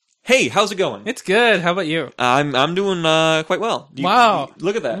Hey, how's it going? It's good. How about you? I'm doing quite well. Wow.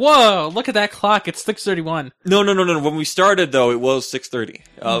 Look at that. Whoa, look at that clock. It's 6:31. No. When we started, though, it was 6:30.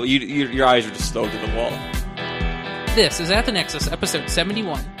 Your eyes are just slow to the wall. This is At the Nexus, episode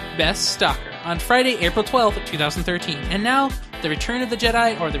 71, Best Stalker, on Friday, April 12th, 2013. And now, The Return of the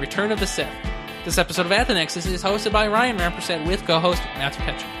Jedi, or The Return of the Sith. This episode of At the Nexus is hosted by Ryan Rampersad with co-host Matthew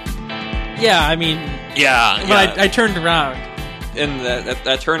Petcher. Yeah, I mean... Yeah. But I turned around. And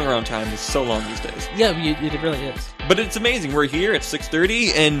that turnaround time is so long these days. Yeah, it really is. But it's amazing. We're here at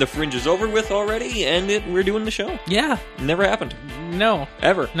 6:30, and the Fringe is over with already, and we're doing the show. Yeah. Never happened. No.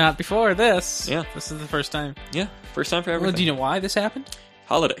 Ever. Not before this. Yeah. This is the first time. Yeah. First time for everything. Well, do you know why this happened?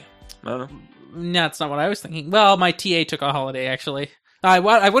 Holiday. I don't know. No, that's not what I was thinking. Well, my TA took a holiday, actually. I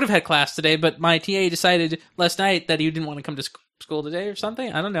would have had class today, but my TA decided last night that he didn't want to come to school today or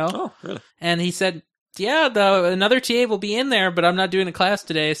something. I don't know. Oh, really? And he said, yeah, another TA will be in there, but I'm not doing a class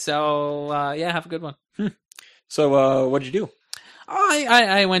today, so, yeah, have a good one. So, what'd you do?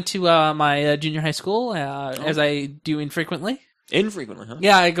 I went to my junior high school, as I do infrequently. Infrequently, huh?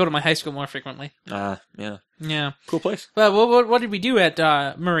 Yeah, I go to my high school more frequently. Yeah. Yeah. Cool place. But what did we do at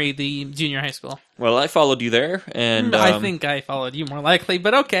Murray, the junior high school? Well, I followed you there, and... I think I followed you more likely,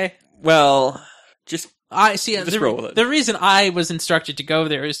 but okay. Well, just roll with it. The reason I was instructed to go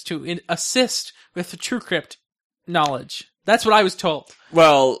there is to assist with the TrueCrypt knowledge. That's what I was told.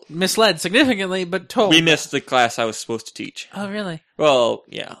 Well... Misled significantly, but told. We missed the class I was supposed to teach. Oh, really? Well,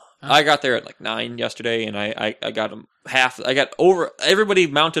 yeah. I got there at 9 yesterday, and I got them half... I got over... Everybody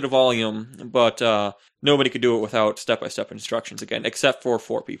mounted a volume, but nobody could do it without step-by-step instructions again, except for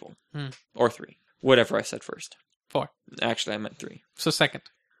 4 people. Or 3. Whatever I said first. 4. Actually, I meant 3. So second.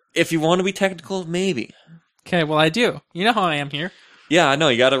 If you want to be technical, maybe. Okay, well, I do. You know how I am here. Yeah, I know.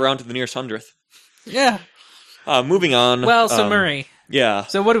 You got around to the nearest 100th. Yeah. Moving on. Well, so Murray. Yeah.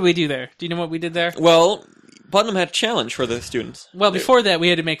 So what did we do there? Do you know what we did there? Well, Putnam had a challenge for the students. Well, before that, we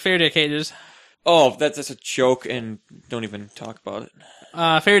had to make Faraday cages. Oh, that's a joke, and don't even talk about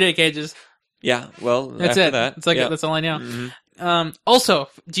it. Faraday cages. Yeah, well, that's after it. that. It's like that's all I know. Mm-hmm. Also,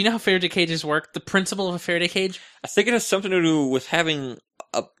 do you know how Faraday cages work? The principle of a Faraday cage? I think it has something to do with having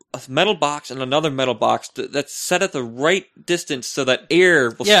a metal box and another metal box that's set at the right distance so that air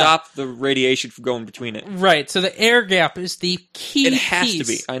will stop the radiation from going between it. Right, so the air gap is the key piece. It has to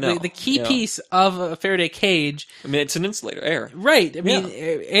be, I know. The key piece of a Faraday cage. I mean, it's an insulator, air. Right, I mean,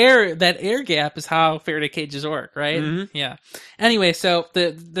 that air gap is how Faraday cages work, right? Mm-hmm. Yeah. Anyway, so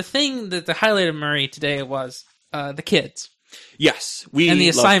the thing that the highlight of Murray today was the kids. Yes, and the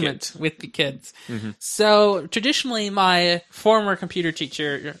assignment kids. with the kids. Mm-hmm. So traditionally, my former computer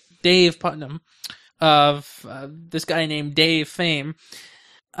teacher, Dave Putnam, of this guy named Dave fame,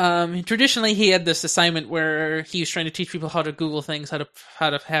 traditionally he had this assignment where he was trying to teach people how to Google things, how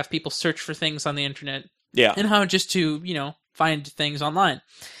to have people search for things on the internet, and how just to find things online.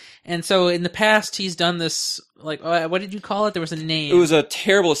 And so in the past, he's done this, like, what did you call it? There was a name. It was a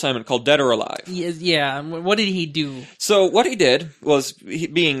terrible assignment called Dead or Alive. Yeah. What did he do? So what he did was,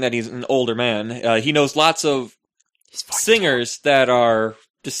 being that he's an older man, he knows lots of singers that are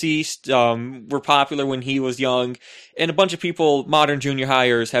deceased, were popular when he was young, and a bunch of people, modern junior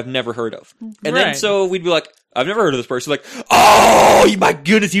hires, have never heard of. And then so we'd be like, I've never heard of this person. Like, oh, my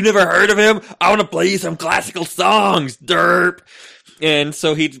goodness, you never heard of him? I want to play you some classical songs, derp. And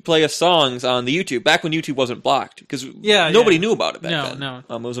so he'd play us songs on the YouTube, back when YouTube wasn't blocked, because nobody knew about it back then. No.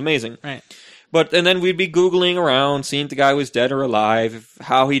 It was amazing. Right. And then we'd be Googling around, seeing if the guy was dead or alive,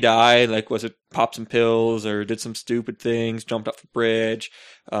 how he died, like, was it popped some pills, or did some stupid things, jumped off a bridge,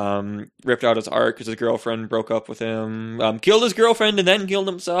 ripped out his art because his girlfriend broke up with him, killed his girlfriend and then killed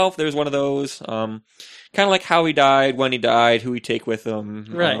himself. There's one of those. Kind of like how he died, when he died, who he'd take with him.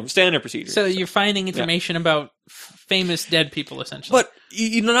 Right. Standard procedures. So you're finding information about famous dead people, essentially. But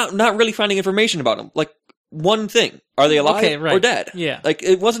you're not really finding information about them. Like, one thing. Are they alive or dead? Yeah. Like,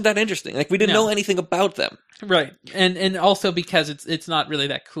 it wasn't that interesting. Like, we didn't know anything about them. Right. And also because it's not really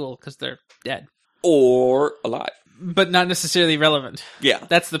that cool, because they're dead. Or alive. But not necessarily relevant. Yeah.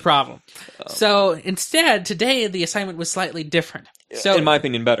 That's the problem. So instead, today, the assignment was slightly different. So, in my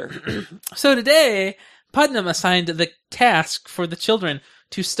opinion, better. So today, Putnam assigned the task for the children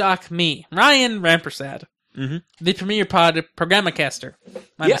to stalk me, Ryan Rampersad, the Premier Pod Programmacaster.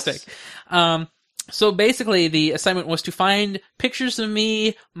 My mistake. So basically, the assignment was to find pictures of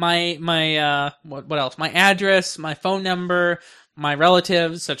me, my what else? My address, my phone number, my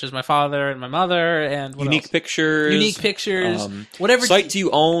relatives, such as my father and my mother, and what unique else? pictures, whatever sites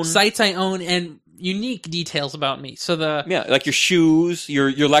you own, sites I own, and unique details about me. So Yeah, like your shoes,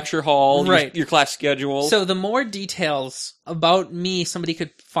 your lecture hall, Right. your class schedule. So the more details about me somebody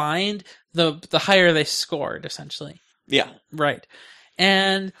could find, the higher they scored, essentially. yeah. Right.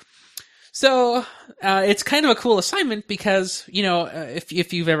 And so it's kind of a cool assignment because,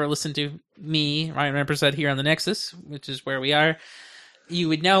 if you've ever listened to me, Ryan Rampersad, here on the Nexus, which is where we are, you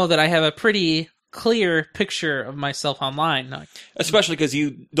would know that I have a pretty clear picture of myself online. Especially because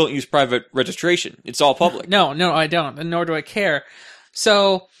you don't use private registration. It's all public. No, I don't, and nor do I care.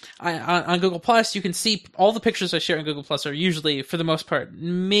 So on Google Plus, you can see all the pictures I share on Google Plus are usually, for the most part,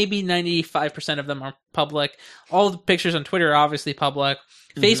 maybe 95% of them are public. All the pictures on Twitter are obviously public.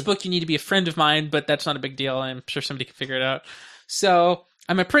 Facebook, you need to be a friend of mine, but that's not a big deal. I'm sure somebody can figure it out. So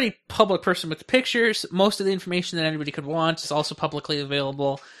I'm a pretty public person with the pictures. Most of the information that anybody could want is also publicly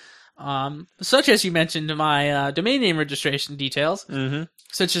available. Such as you mentioned my domain name registration details,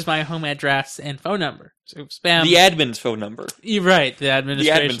 such as my home address and phone number. So spam. The admin's phone number. You're right, the The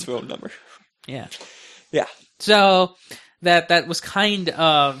administration. admin's phone number. Yeah. Yeah. So that was kind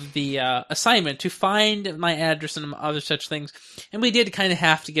of the assignment, to find my address and other such things. And we did kind of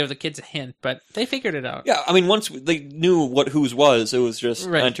have to give the kids a hint, but they figured it out. Yeah, I mean, once they knew what whose was, it was just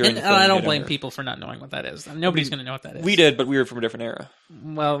Right. entering. And I don't blame people for not knowing what that is. Nobody's going to know what that is. We did, but we were from a different era.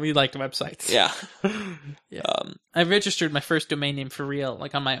 Well, we liked websites. Yeah. Yeah. I registered my first domain name for real,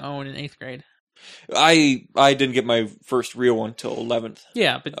 like on my own in 8th grade. I didn't get my first real one till 11th.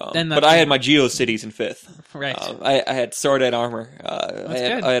 Yeah, but then but I had my GeoCities in 5th. Right. I had Sword Art Armor.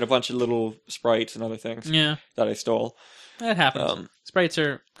 Good. I had a bunch of little sprites and other things Yeah, that I stole. that happens. Sprites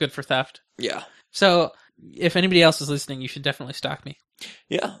are good for theft. Yeah. So if anybody else is listening, you should definitely stalk me.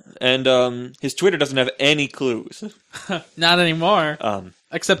 Yeah. And his Twitter doesn't have any clues. Not anymore. Um,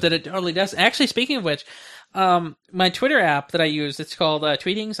 Except that it totally does. Actually, speaking of which, my Twitter app that I use, it's called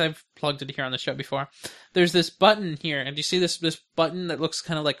Tweetings. I've plugged it here on the show before. There's this button here, and do you see this button that looks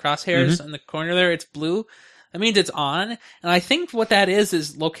kind of like crosshairs in the corner there? It's blue. That means it's on, and I think what that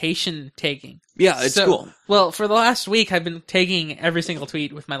is location tagging. yeah, it's cool. Well, for the last week, I've been tagging every single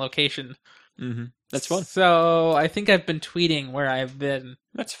tweet with my location. That's fun. So I think I've been tweeting where I've been.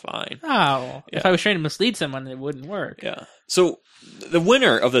 That's fine. Oh, Yeah. if I was trying to mislead someone, it wouldn't work. Yeah. So the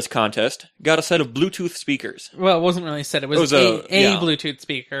winner of this contest got a set of Bluetooth speakers. Well, it wasn't really said. It was, a yeah. Bluetooth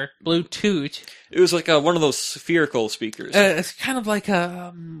speaker. Bluetooth. It was like one of those spherical speakers. It's kind of like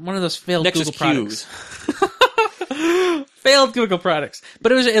one of those failed Nexus Google products. Qs. Failed Google products.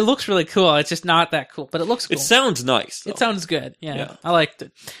 But it looks really cool. It's just not that cool, but it looks cool. It sounds nice, though. It sounds good. Yeah, Yeah. I liked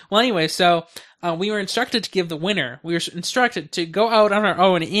it. Well, anyway, so we were instructed to give the winner. We were instructed to go out on our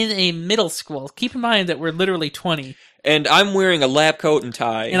own in a middle school. Keep in mind that we're literally 20. And I'm wearing a lab coat and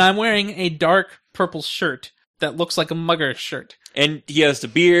tie. And I'm wearing a dark purple shirt that looks like a mugger shirt. And he has the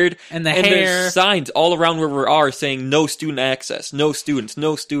beard. And the and hair. there's signs all around where we are saying no student access, no students,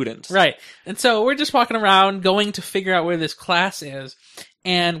 no students. Right. And so we're just walking around going to figure out where this class is.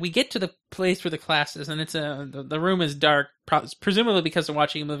 And we get to the place where the class is, and it's the room is dark, presumably because we're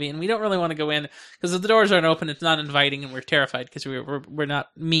watching a movie, and we don't really want to go in because if the doors aren't open, it's not inviting, and we're terrified because we're not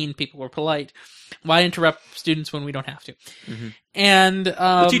mean people, we're polite. Why interrupt students when we don't have to? And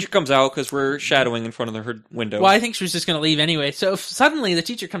The teacher comes out because we're shadowing in front of her window. well, I think she was just going to leave anyway. So if suddenly the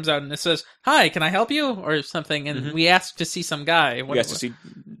teacher comes out and it says, "Hi, can I help you?" or something, and we ask to see some guy. We have to see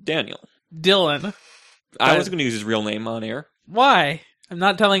Daniel. Dylan. I was going to use his real name on air. Why? I'm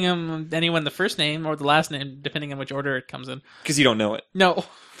not telling him anyone the first name or the last name, depending on which order it comes in. Because you don't know it. No.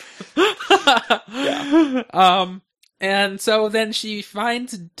 Yeah. And so then she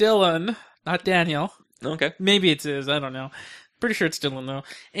finds Dylan, not Daniel. Okay. Maybe it's his, I don't know. Pretty sure it's Dylan though.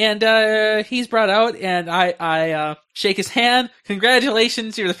 And he's brought out, and I shake his hand.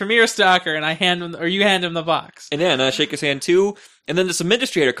 Congratulations, you're the premier stalker. And you hand him the box. And then I shake his hand too. And then this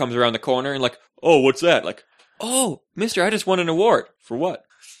administrator comes around the corner and like, oh, what's that? Like, oh, mister, I just won an award. For what?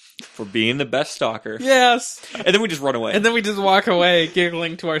 For being the best stalker. Yes. And then we just run away. And then we just walk away,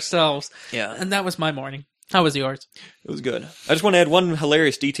 giggling to ourselves. Yeah. And that was my morning. How was yours? It was good. I just want to add one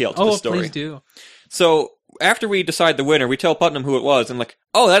hilarious detail to the story. Please do. So, after we decide the winner, we tell Putnam who it was, and like,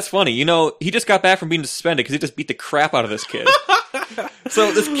 oh, that's funny. You know, he just got back from being suspended because he just beat the crap out of this kid.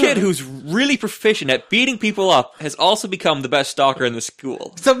 So this kid who's really proficient at beating people up has also become the best stalker in the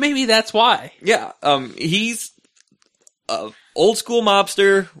school. So maybe that's why. Yeah, he's a old school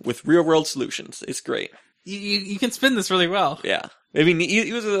mobster with real world solutions. It's great. You can spin this really well. Yeah. I mean,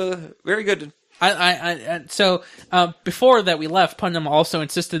 he was a very good... So before that we left, Putnam also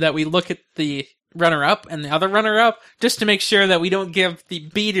insisted that we look at the runner-up and the other runner-up, just to make sure that we don't give the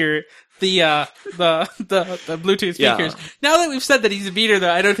beater the Bluetooth speakers. Yeah. Now that we've said that he's a beater,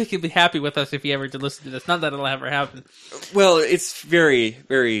 though, I don't think he'll be happy with us if he ever did listen to this. Not that it'll ever happen. Well, it's very,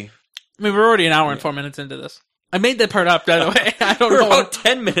 very... I mean, we're already an hour and 4 minutes into this. I made that part up, by the way. I don't We're know. about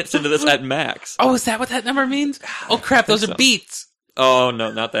 10 minutes into this at max. Oh, is that what that number means? Oh, crap, those are beats. Oh,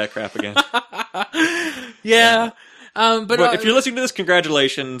 no, not that crap again. Yeah. But if you're listening to this,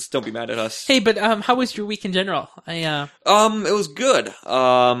 congratulations. Don't be mad at us. Hey, but how was your week in general? It was good.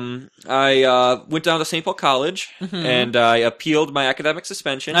 I went down to St. Paul College, and I appealed my academic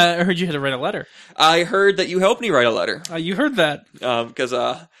suspension. I heard you had to write a letter. I heard that you helped me write a letter. You heard that. Because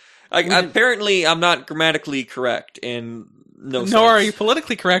apparently I'm not grammatically correct in no sense. Nor are you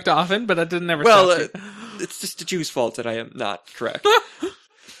politically correct often, but that didn't ever Well, stop you. it's just the Jews' fault that I am not correct.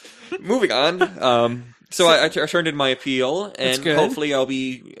 Moving on. So I turned in my appeal, and hopefully I'll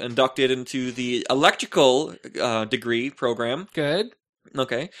be inducted into the electrical degree program. Good.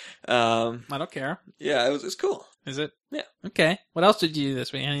 Okay. I don't care. Yeah, it was cool. Is it? Yeah. Okay. What else did you do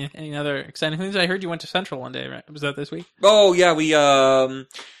this week? Any other exciting things? I heard you went to Central one day, right? Was that this week? Oh, yeah, we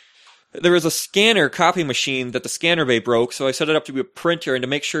there was a scanner copy machine that the scanner bay broke, so I set it up to be a printer and to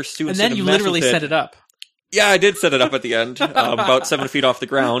make sure students And then you literally set it up. Yeah, I did set it up at the end, about 7 feet off the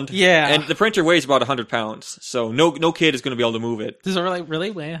ground. Yeah. And the printer weighs about 100 pounds, so no kid is going to be able to move it. Does it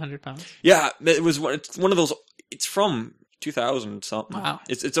really weigh 100 pounds? Yeah, it's one of those, it's from 2000 something. Wow.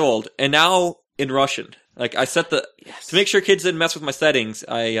 It's old. And now in Russian. Like, I set to make sure kids didn't mess with my settings,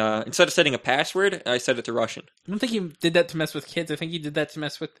 I, instead of setting a password, I set it to Russian. I don't think you did that to mess with kids. I think you did that to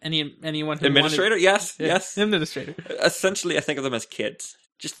mess with anyone who Administrator? wanted... Yes. Administrator. Essentially, I think of them as kids.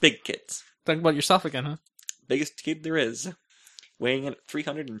 Just big kids. Talking about yourself again, huh? Biggest kid there is. Weighing in at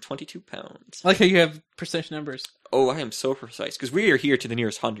 322 pounds. I like how you have precise numbers. Oh, I am so precise, because we are here to the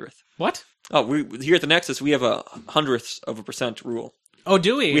nearest hundredth. What? Oh, here at the Nexus, we have a 100th% rule. Oh,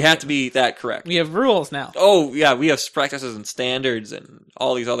 do we? We have to be that correct. We have rules now. Oh, yeah, we have practices and standards and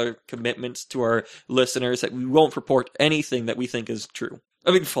all these other commitments to our listeners that we won't report anything that we think is true.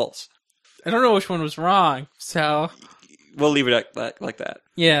 I mean, false. I don't know which one was wrong, so... We'll leave it like that.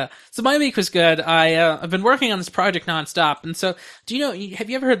 Yeah. So my week was good. I've been working on this project nonstop, and so have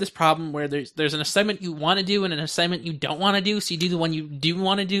you ever heard this problem where there's an assignment you want to do and an assignment you don't want to do? So you do the one you do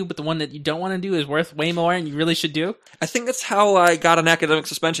want to do, but the one that you don't want to do is worth way more, and you really should do. I think that's how I got an academic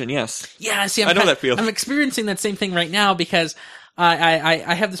suspension. Yes. Yeah. See, I know that feeling. I'm experiencing that same thing right now because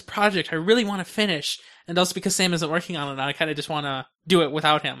I have this project I really want to finish, and also because Sam isn't working on it, I kind of just want to do it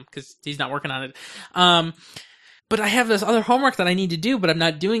without him because he's not working on it. But I have this other homework that I need to do, but I'm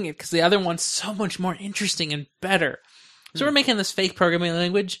not doing it because the other one's so much more interesting and better. So we're making this fake programming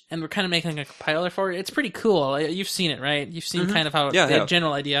language, and we're kind of making a compiler for it. It's pretty cool. You've seen it, right? You've seen kind of how the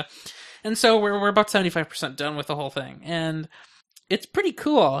general idea. And so we're about 75% done with the whole thing, and it's pretty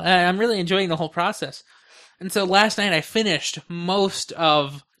cool. I'm really enjoying the whole process. And so last night I finished most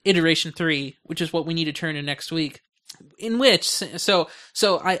of iteration 3, which is what we need to turn in next week. In which, so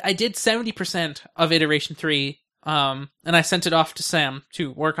I did 70% of iteration 3. And I sent it off to Sam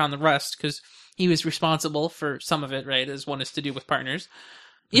to work on the rest because he was responsible for some of it, right? As one is to do with partners.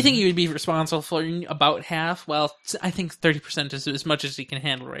 You think he would be responsible for about half? Well, I think 30% is as much as he can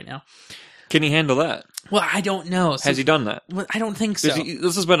handle right now. Can he handle that? Well, I don't know. Has he done that? Well, I don't think so.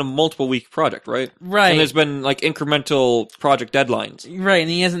 This has been a multiple week project, right? Right. And there's been like incremental project deadlines. Right, and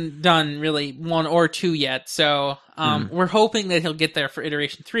he hasn't done really 1 or 2 yet, so we're hoping that he'll get there for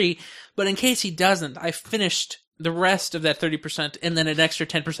iteration 3. But in case he doesn't, I finished the rest of that 30% and then an extra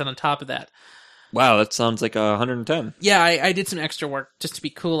 10% on top of that. Wow, that sounds like 110. Yeah, I did some extra work just to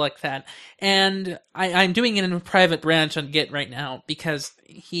be cool like that. And I'm doing it in a private branch on Git right now because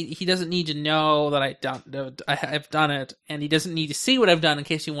he doesn't need to know that I've done it, and he doesn't need to see what I've done in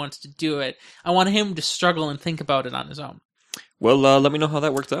case he wants to do it. I want him to struggle and think about it on his own. Well, let me know how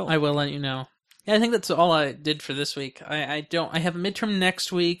that works out. I will let you know. Yeah, I think that's all I did for this week. I have a midterm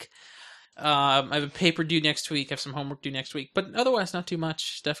next week. I have a paper due next week. I have some homework due next week. But otherwise, not too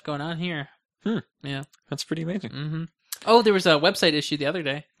much stuff going on here. Yeah. That's pretty amazing. Mm-hmm. Oh, there was a website issue the other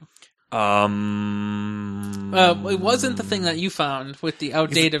day. It wasn't the thing that you found with the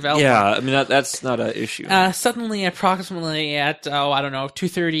outdated development. Yeah, I mean, that's not an issue. Suddenly, approximately at,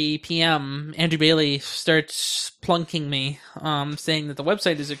 2:30 p.m., Andrew Bailey starts plunking me, saying that the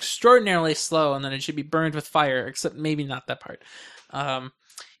website is extraordinarily slow and that it should be burned with fire, except maybe not that part. I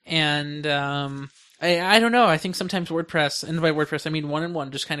don't know. I think sometimes WordPress, and by WordPress I mean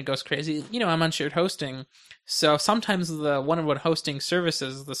 1&1, just kind of goes crazy. I'm on shared hosting, so sometimes the 1&1 hosting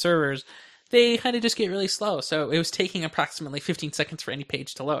services, the servers, they kind of just get really slow. So it was taking approximately 15 seconds for any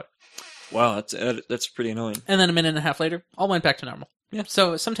page to load. Wow, that's pretty annoying. And then a minute and a half later, all went back to normal. Yeah.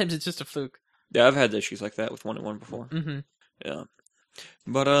 So sometimes it's just a fluke. Yeah, I've had issues like that with 1-1 before. Mm-hmm. Yeah.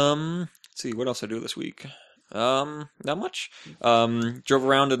 But, let's see, what else I do this week? Not much. Drove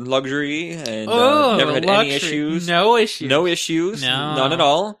around in luxury and never had any issues. No issues. No issues. No. None at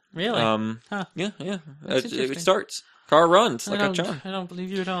all. Really? Yeah. That's It interesting. starts. Car runs like a charm. I don't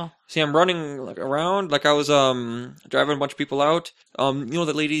believe you at all. See, I'm running around like I was driving a bunch of people out. You know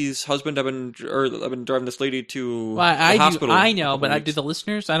that lady's husband. I've been driving this lady to Well, the hospital. I know, but I weeks. do the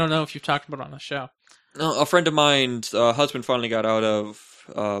listeners. I don't know if you've talked about it on the show. A friend of mine's husband finally got out of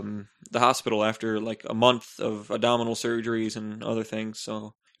the hospital after like a month of abdominal surgeries and other things.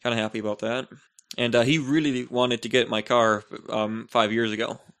 So kind of happy about that. And he really wanted to get my car 5 years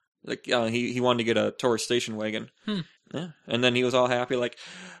ago. Like he wanted to get a Taurus station wagon. Yeah, and then he was all happy, like,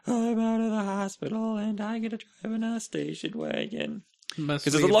 I'm out of the hospital and I get to drive in a station wagon because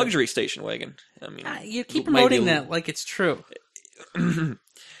it's a luxury station wagon. I mean, you keep promoting that like it's true.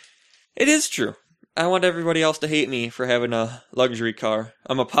 It is true. I want everybody else to hate me for having a luxury car.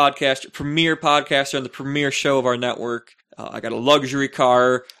 I'm a premier podcaster on the premier show of our network. I got a luxury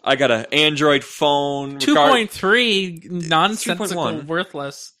car. I got an Android phone. 2.3 nonsensical, 3.1.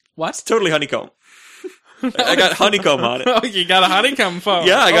 worthless. What? It's totally honeycomb. I got honeycomb on it. Oh, you got a honeycomb phone.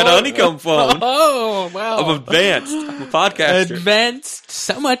 Yeah, I got a honeycomb phone. Oh, wow. I'm advanced. I'm a podcaster. Advanced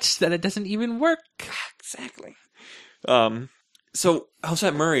so much that it doesn't even work. Exactly. So I was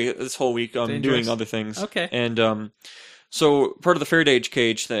at Murray this whole week doing other things. Okay. And so part of the Faraday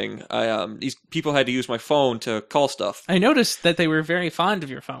cage thing, these people had to use my phone to call stuff. I noticed that they were very fond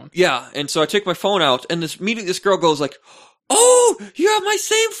of your phone. Yeah, and so I took my phone out, and this girl goes like, "Oh, you have my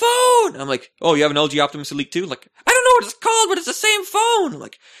same phone!" I'm like, "Oh, you have an LG Optimus Elite 2?" Like, I don't know what it's called, but it's the same phone. I'm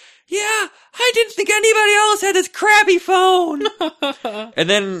like, "Yeah, I didn't think anybody else had this crappy phone." And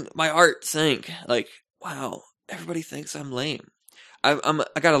then my heart sank. Like, wow, everybody thinks I'm lame. I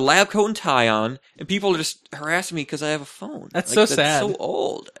got a lab coat and tie on, and people are just harassing me because I have a phone. That's like, so sad. So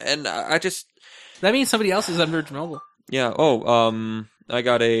old, and I just That means somebody else is on Virgin Mobile. yeah. I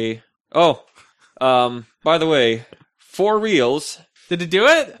got a by the way, 4 reels. Did it do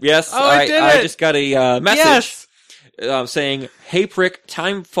it? Yes, Oh, it did I it. just got a message Yes. saying, "Hey prick,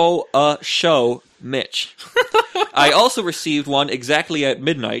 time for a show, Mitch." I also received one exactly at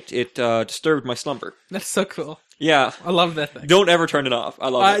midnight. It disturbed my slumber. That's so cool. Yeah. I love that thing. Don't ever turn it off. I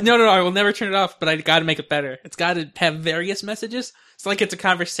love it. No, I will never turn it off, but I gotta make it better. It's gotta have various messages. It's like it's a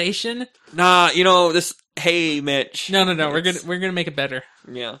conversation. Nah, this, hey, Mitch. No, we're gonna make it better.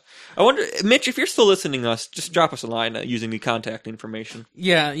 Yeah. I wonder, Mitch, if you're still listening to us, just drop us a line using the contact information.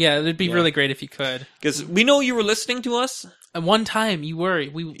 Yeah, it'd be really great if you could. Because we know you were listening to us. At one time, you were.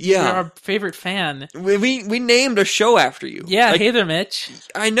 You're our favorite fan. We named a show after you. Yeah, Like, hey there, Mitch.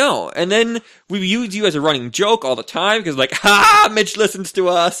 I know. And then we use you as a running joke all the time because, like, ha, Mitch listens to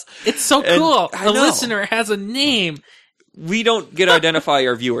us. It's so And cool. I The know. listener has a name. We don't get to identify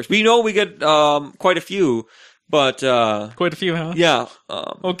our viewers. We know we get quite a few, but Quite a few, huh? yeah,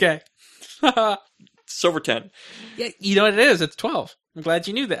 Okay. it's over 10. Yeah, you know what it is? It's 12. I'm glad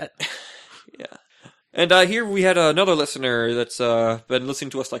you knew that. Yeah. And here we had another listener that's been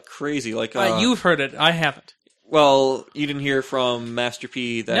listening to us like crazy. Like You've heard it. I haven't. well, you didn't hear from Master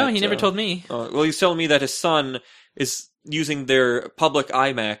P that No, he never told me. well, he's telling me that his son is using their public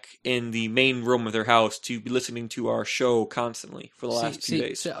iMac in the main room of their house to be listening to our show constantly for the last 2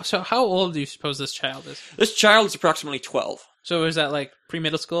 days. So how old do you suppose this child is? This child is approximately 12. So is that like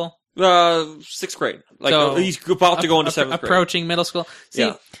pre-middle school? 6th grade. Like So, he's about to go into 7th grade. Approaching middle school. See,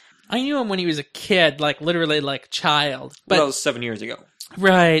 Yeah. I knew him when he was a kid, like literally like child. But That was 7 years ago.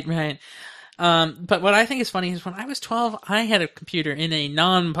 right. But what I think is funny is when I was 12, I had a computer in a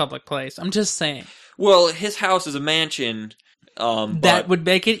non-public place. I'm just saying. Well, his house is a mansion. That But would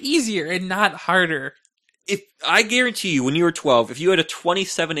make it easier and not harder. if I guarantee you, when you were 12, if you had a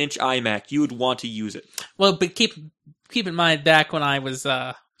 27-inch iMac, you would want to use it. Well, but keep in mind, back when I was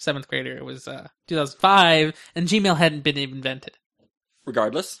 7th grader, it was 2005, and Gmail hadn't been invented.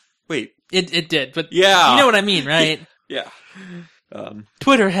 Regardless. Wait. It did, but Yeah. you know what I mean, right? Yeah.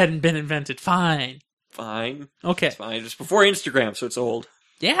 Twitter hadn't been invented. Fine. Fine. Okay. It's fine. Just before Instagram, so it's old.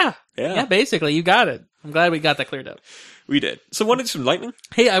 Yeah. Yeah. Yeah, basically, you got it. I'm glad we got that cleared up. We did. So wanted some lightning?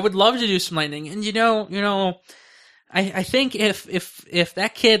 Hey, I would love to do some lightning, and I think if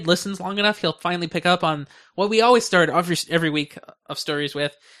that kid listens long enough, he'll finally pick up on what we always start every week of stories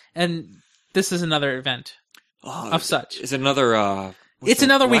with, and this is another event of such. Is it another, It's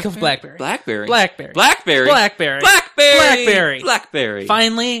another week of BlackBerry. Blackberry.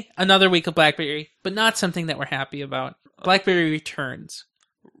 Finally, another week of BlackBerry, but not something that we're happy about. BlackBerry returns.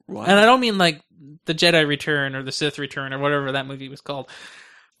 Wow. And I don't mean like the Jedi Return or the Sith Return or whatever that movie was called.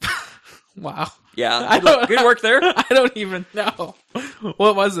 Wow. Yeah, good work there. I don't even know.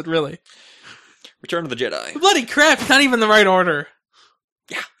 What was it really? Return of the Jedi. Bloody crap, it's not even the right order.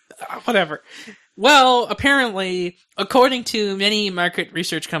 Yeah. Whatever. Well, apparently, according to many market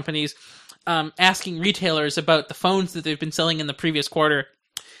research companies, asking retailers about the phones that they've been selling in the previous quarter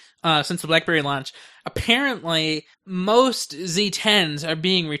since the BlackBerry launch, apparently most Z10s are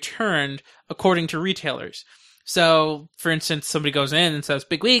being returned according to retailers. So, for instance, somebody goes in and says,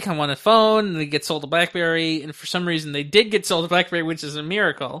 big week, I want a phone, and they get sold a BlackBerry, and for some reason they did get sold a BlackBerry, which is a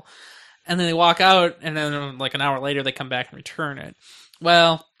miracle. And then they walk out, and then like an hour later they come back and return it.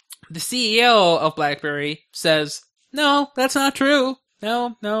 Well, the CEO of BlackBerry says, no, that's not true.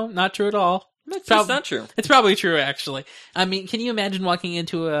 No, not true at all. That's not true. It's probably true, actually. I mean, can you imagine walking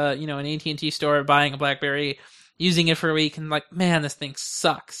into an AT&T store, buying a BlackBerry, using it for a week, and like, man, this thing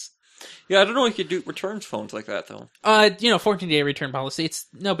sucks. Yeah, I don't know if you could do returns phones like that, though. 14-day return policy. It's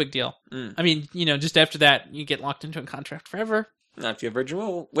no big deal. I mean, just after that, you get locked into a contract forever. Not if you have Virgin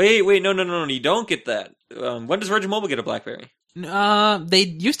Mobile. Wait, no, you don't get that. When does Virgin Mobile get a BlackBerry? They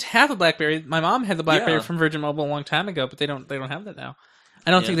used to have a BlackBerry. My mom had the BlackBerry from Virgin Mobile a long time ago, but they don't have that now. I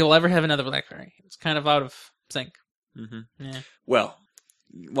don't think they will ever have another BlackBerry. It's kind of out of sync. Mm-hmm. Yeah. Well,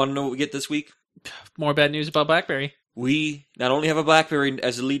 you want to know what we get this week? More bad news about BlackBerry. We not only have a BlackBerry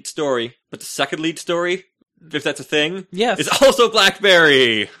as a lead story, but the second lead story, if that's a thing, yes, is also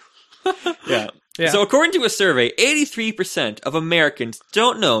BlackBerry. Yeah. Yeah. So according to a survey, 83% of Americans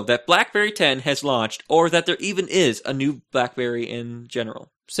don't know that BlackBerry 10 has launched or that there even is a new BlackBerry in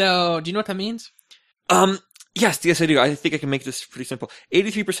general. So, do you know what that means? Yes, I do. I think I can make this pretty simple.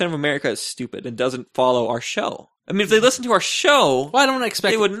 83% of America is stupid and doesn't follow our show. I mean, if they listen to our show, well, I don't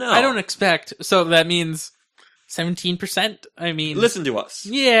expect they would know. I don't expect. So that means 17%? I mean... Listen to us.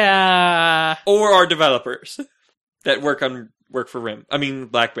 Yeah. Or our developers that work for RIM. I mean,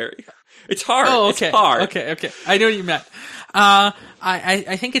 BlackBerry. It's hard. Oh, okay. It's hard. Okay. I know what you meant.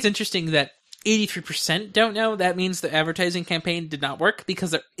 I think it's interesting that 83% don't know. That means the advertising campaign did not work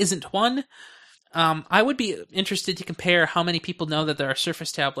because there isn't one. I would be interested to compare how many people know that there are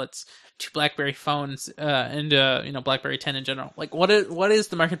Surface tablets to BlackBerry phones, and BlackBerry 10 in general. Like, what is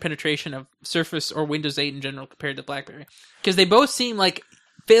the market penetration of Surface or Windows 8 in general compared to BlackBerry? Because they both seem like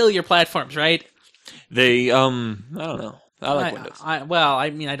failure platforms, right? They, I don't know. I like Windows.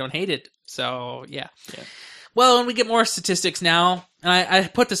 I don't hate it. So, yeah. Well, and we get more statistics now. And I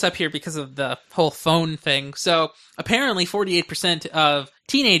put this up here because of the whole phone thing. So, apparently 48% of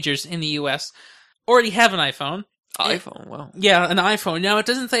teenagers in the U.S. already have an iPhone. iPhone, wow. Yeah, an iPhone. Now, it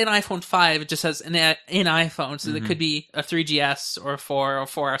doesn't say an iPhone 5. It just says an iPhone. So, it could be a 3GS or a 4 or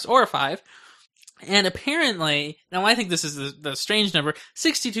 4S or a 5. And apparently, now I think this is the strange number,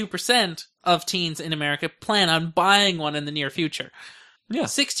 62% of teens in America plan on buying one in the near future. Yeah.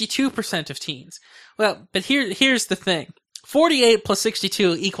 62% of teens. Well, but here's the thing. 48 plus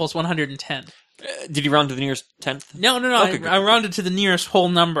 62 equals 110. Did you round to the nearest tenth? No. Okay, I rounded to the nearest whole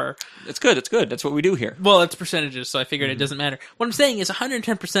number. It's good. That's what we do here. Well, it's percentages, so I figured it doesn't matter. What I'm saying is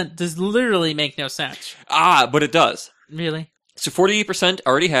 110% does literally make no sense. But it does. Really? So 48%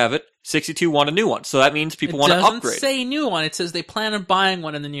 already have it. 62 want a new one. So that means people want to upgrade. It doesn't say new one. It says they plan on buying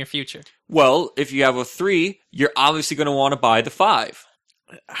one in the near future. Well, if you have a 3, you're obviously going to want to buy the 5.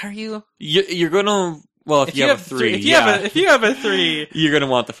 Are you? You're going to... Well, if you have a 3, if you have a 3... You're going to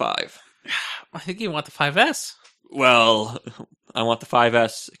want the 5. I think you want the 5S. Well, I want the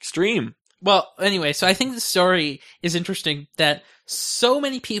 5S Extreme. Well, anyway, so I think the story is interesting that so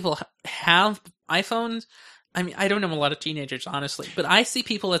many people have iPhones. I mean, I don't know a lot of teenagers, honestly, but I see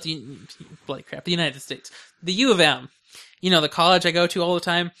people at the United States, the U of M, the college I go to all the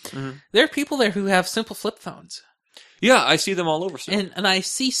time. Mm-hmm. There are people there who have simple flip phones. Yeah, I see them all over. So. And I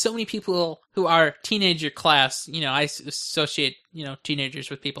see so many people who are teenager class. I associate, teenagers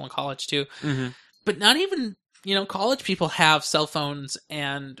with people in college too. Mm-hmm. But not even, college people have cell phones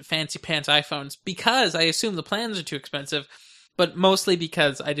and fancy pants iPhones because I assume the plans are too expensive, but mostly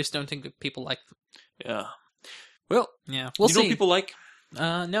because I just don't think that people like them. Yeah. Well, yeah, we'll see. You know what people like?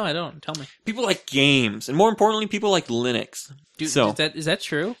 No, I don't. Tell me. People like games, and more importantly, people like Linux. Is that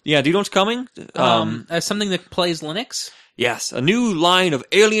true? Yeah. Do you know what's coming? Something that plays Linux. Yes, a new line of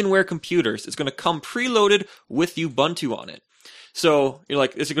Alienware computers. It's going to come preloaded with Ubuntu on it. So you're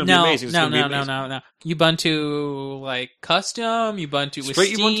like, this is going to be amazing. No. Ubuntu like custom. Ubuntu with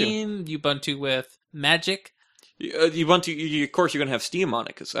Straight Steam. Ubuntu with Magic. Ubuntu, of course, you're going to have Steam on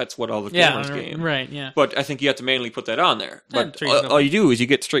it because that's what all the gamers game. Right, yeah. But I think you have to manually put that on there. But all you do is you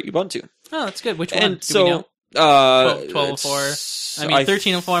get straight Ubuntu. Oh, that's good. Which one? And so 1204. I mean,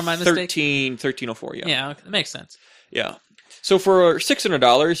 1304, my mistake. 1304, yeah. Yeah, okay, that makes sense. Yeah. So for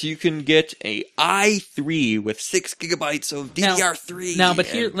 $600, you can get a i3 with 6 gigabytes of DDR3. Now, but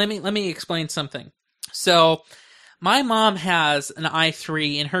here, let me explain something. So, my mom has an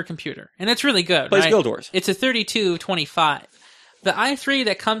i3 in her computer, and it's really good, Plays right? Guild Wars. It's a 3225. The i3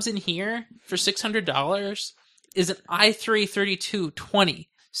 that comes in here for $600 is an i3 3220.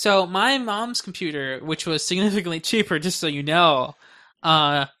 So, my mom's computer, which was significantly cheaper, just so you know,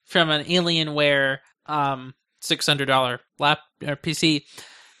 from an Alienware $600 lap or PC,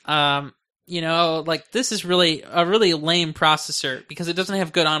 like this is really a really lame processor because it doesn't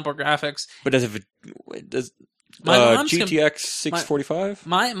have good onboard graphics. But does GTX 645?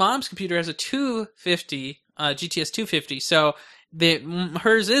 My mom's computer has a 250, GTS 250, so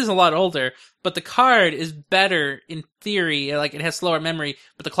hers is a lot older, but the card is better in theory. Like it has slower memory,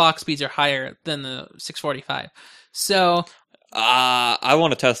 but the clock speeds are higher than the 645. So I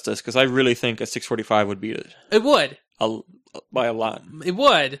want to test this because I really think a 645 would beat it. It would by a lot. It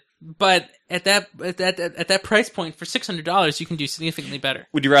would, but at that price point for $600, you can do significantly better.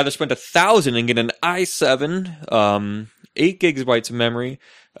 Would you rather spend $1,000 and get an i7, 8 gigabytes of memory,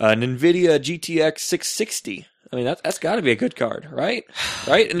 an NVIDIA GTX 660? I mean, that's got to be a good card, right?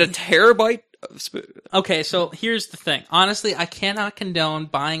 Right, and a terabyte. Okay, so here's the thing. Honestly, I cannot condone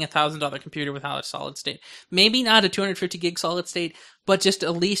buying a $1,000 computer without a solid state. Maybe not a 250 gig solid state, but just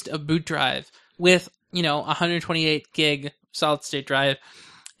at least a boot drive with, 128 gig solid state drive.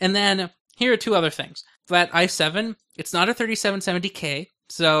 And then here are two other things. That i7, it's not a 3770K,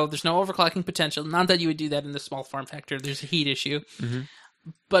 so there's no overclocking potential. Not that you would do that in the small form factor. There's a heat issue. Mm-hmm.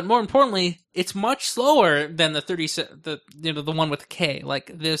 But more importantly, it's much slower than the one with the K.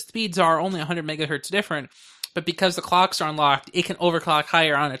 Like the speeds are only 100 megahertz different, but because the clocks are unlocked, it can overclock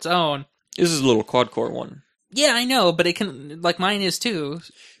higher on its own. This is a little quad core one. Yeah, I know, but it can, like mine is too.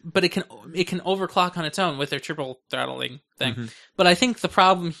 But it can overclock on its own with their triple throttling thing. Mm-hmm. But I think the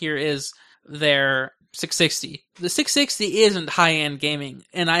problem here is their 660. The 660 isn't high-end gaming,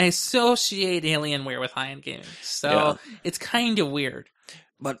 and I associate Alienware with high-end gaming, so It's kind of weird.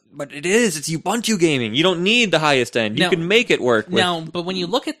 But it is. It's Ubuntu gaming. You don't need the highest end. You can make it work. But when you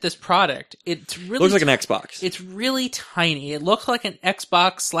look at this product, it's really looks like an Xbox. It's really tiny. It looks like an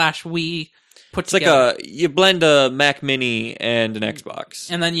Xbox / Wii put it's together. Like you blend a Mac Mini and an Xbox,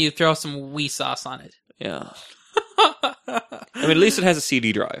 and then you throw some Wii sauce on it. Yeah. I mean, at least it has a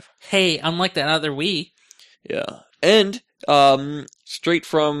CD drive. Hey, unlike that other Wii. Yeah, and straight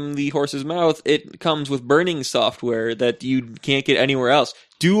from the horse's mouth, it comes with burning software that you can't get anywhere else.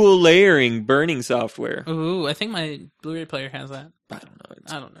 Dual layering burning software. Ooh, I think my Blu-ray player has that. I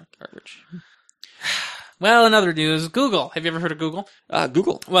don't know. Garbage. Well, in other news, Google. Have you ever heard of Google?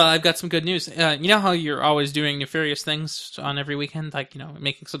 Google. Well, I've got some good news. You know how you're always doing nefarious things on every weekend? Like,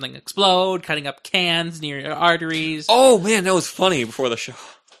 making something explode, cutting up cans near your arteries. Oh, man, that was funny before the show.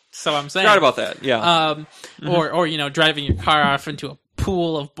 So I'm saying. Forgot about that, yeah. Or driving your car off into a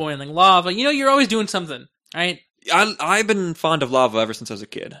pool of boiling lava. You're always doing something, right? I've been fond of lava ever since I was a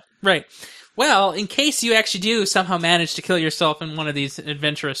kid. Right. Well, in case you actually do somehow manage to kill yourself in one of these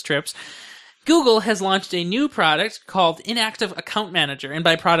adventurous trips, Google has launched a new product called Inactive Account Manager, and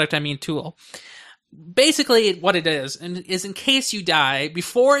by product I mean tool. Basically, what it is in case you die.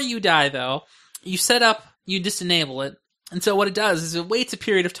 Before you die, though, you just enable it, and so what it does is it waits a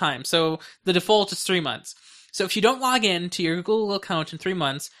period of time. So the default is 3 months. So if you don't log in to your Google account in 3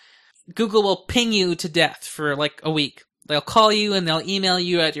 months, Google will ping you to death for like a week. They'll call you and they'll email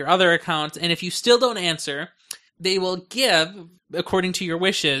you at your other account, and if you still don't answer, they will give, according to your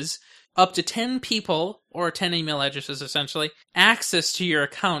wishes, up to 10 people, or 10 email addresses essentially, access to your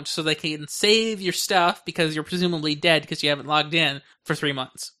account so they can save your stuff because you're presumably dead because you haven't logged in for 3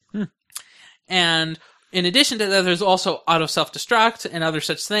 months. And in addition to that, there's also auto self-destruct and other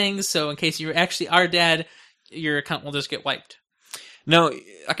such things, so in case you actually are dead, your account will just get wiped. Now,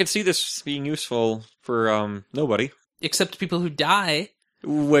 I could see this being useful for nobody. Except people who die.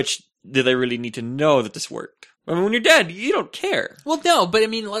 Which, do they really need to know that this worked? I mean, when you're dead, you don't care. Well, no, but I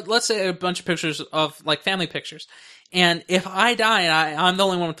mean, let's say a bunch of pictures of, like, family pictures. And if I die and I'm the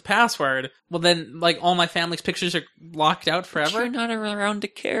only one with the password, well then, like, all my family's pictures are locked out forever? But you're not around to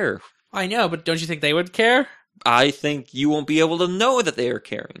care. I know, but don't you think they would care? I think you won't be able to know that they are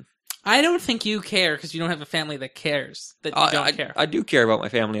caring. I don't think you care because you don't have a family that cares that you don't care. I do care about my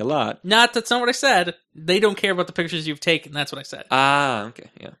family a lot. That's not what I said. They don't care about the pictures you've taken. That's what I said. Ah, okay,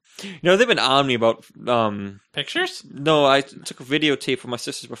 yeah. They've been on me about... Pictures? No, I took a videotape of my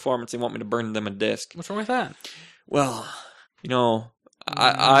sister's performance. They want me to burn them a disc. What's wrong with that? Well,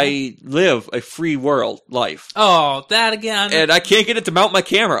 I live a free world life. Oh, that again. And I can't get it to mount my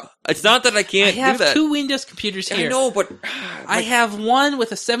camera. It's not that I can't I have do that. 2 Windows computers here. I know, but... I have one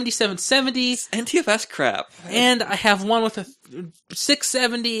with a 7770. NTFS crap. And I have one with a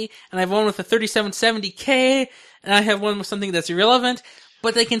 670, and I have one with a 3770K, and I have one with something that's irrelevant,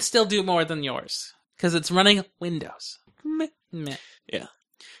 but they can still do more than yours. Because it's running Windows. Meh. Yeah.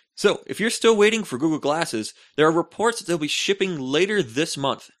 So, if you're still waiting for Google Glasses, there are reports that they'll be shipping later this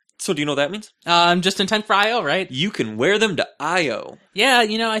month. So, do you know what that means? Just in time for I.O., right? You can wear them to I.O. Yeah,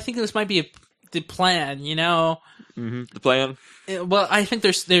 I think this might be the plan, Mm-hmm. The plan? Well, I think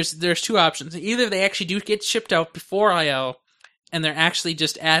there's 2 options. Either they actually do get shipped out before I.O., and they're actually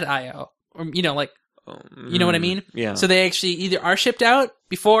just at I.O. Or, you know what I mean? Yeah. So they actually either are shipped out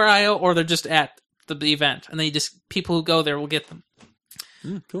before I.O., or they're just at the event, and people who go there will get them.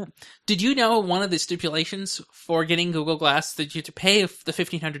 Cool. Did you know one of the stipulations for getting Google Glass that you have to pay the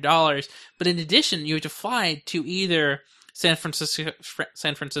 $1,500, but in addition you have to fly to either San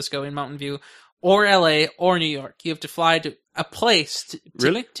Francisco in Mountain View, or LA, or New York. You have to fly to a place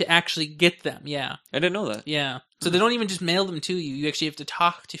to actually get them. Yeah, I didn't know that. Yeah, so they don't even just mail them to you. You actually have to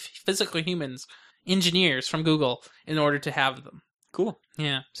talk to physical humans, engineers from Google, in order to have them. Cool.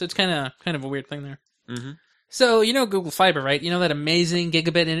 Yeah, so it's kind of a weird thing there. Mm-hmm. So, Google Fiber, right? You know that amazing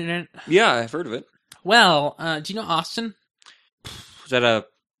gigabit internet? Yeah, I've heard of it. Well, do you know Austin? Is that a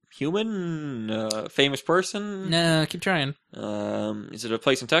human, famous person? No, keep trying. Is it a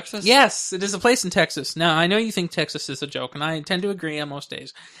place in Texas? Yes, it is a place in Texas. Now, I know you think Texas is a joke, and I tend to agree on most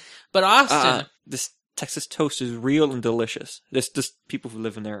days. But Austin... this Texas toast is real and delicious. This people who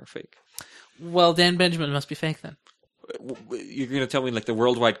live in there are fake. Well, Dan Benjamin must be fake then. You're going to tell me, like, the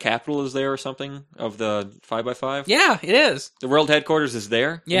worldwide capital is there or something of the 5x5? Yeah, it is. The world headquarters is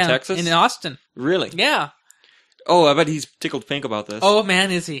there in Texas? In Austin. Really? Yeah. Oh, I bet he's tickled pink about this. Oh,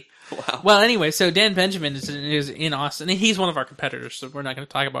 man, is he. Wow. Well, anyway, so Dan Benjamin is in Austin. He's one of our competitors, so we're not going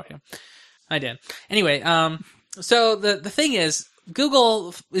to talk about him. Hi, Dan. Anyway, so the thing is,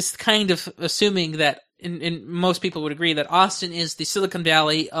 Google is kind of assuming that, and most people would agree, that Austin is the Silicon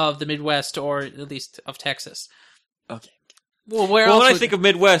Valley of the Midwest, or at least of Texas. Okay. Well, where else? When I think of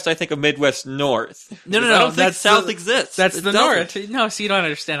Midwest, I think of Midwest North. No. I don't think South exists. That's the North. No, so you don't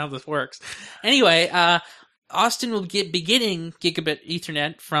understand how this works. Anyway, Austin will be getting gigabit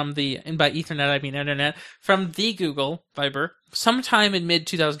Ethernet and by Ethernet I mean internet, from the Google Fiber sometime in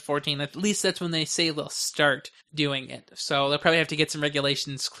mid-2014. At least that's when they say they'll start doing it. So they'll probably have to get some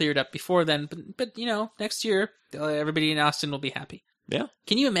regulations cleared up before then. But next year, everybody in Austin will be happy. Yeah.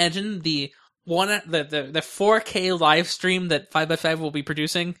 Can you imagine the 4K live stream that 5x5 will be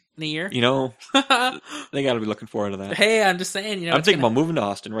producing in a year? They got to be looking forward to that. Hey, I'm just saying. I'm thinking about moving to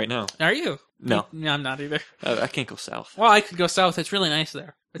Austin right now. Are you? No. I'm not either. I can't go south. Well, I could go south. It's really nice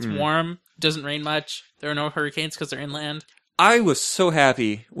there. It's warm. Doesn't rain much. There are no hurricanes because they're inland. I was so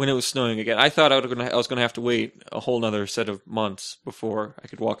happy when it was snowing again. I thought I was going to have to wait a whole nother set of months before I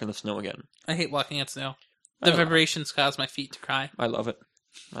could walk in the snow again. I hate walking in snow. The vibrations cause my feet to cry. I love it.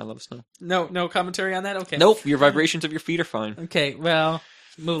 I love snow. No commentary on that? Okay. Nope, your vibrations of your feet are fine. Okay, well,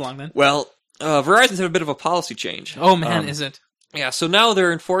 move along then. Well, Verizon's had a bit of a policy change. Oh man, is it? Yeah, so now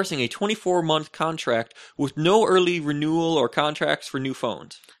they're enforcing a 24-month contract with no early renewal or contracts for new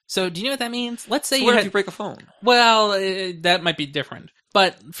phones. So do you know what that means? Let's say what if you break a phone? Well, that might be different.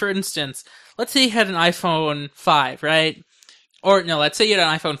 But for instance, let's say you had an iPhone 5, right? Or no, let's say you had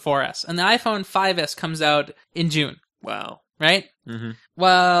an iPhone 4S, and the iPhone 5S comes out in June. Wow. Right? Mm-hmm.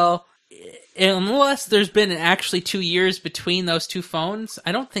 Well, unless there's been actually 2 years between those two phones,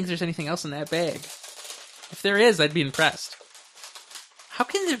 I don't think there's anything else in that bag. If there is, I'd be impressed. How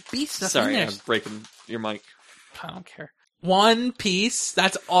can there be stuff in there? Sorry, I'm breaking your mic. I don't care. One piece?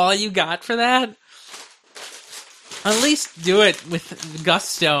 That's all you got for that? At least do it with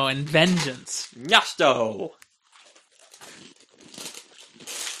gusto and vengeance. Gusto!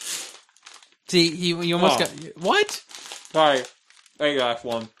 See, you almost got... What? Sorry. I got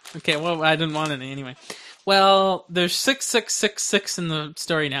one. Okay, well, I didn't want any anyway. Well, there's 6666 in the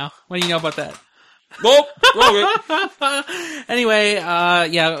story now. What do you know about that? Nope. Okay. Anyway,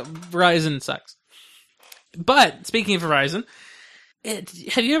 yeah, Verizon sucks. But, speaking of Verizon,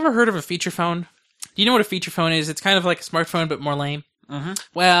 have you ever heard of a feature phone? Do you know what a feature phone is? It's kind of like a smartphone, but more lame. Mm-hmm.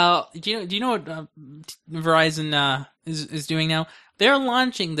 Well, do you know what Verizon is doing now? They're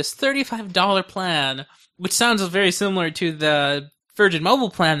launching this $35 plan, which sounds very similar to the Virgin Mobile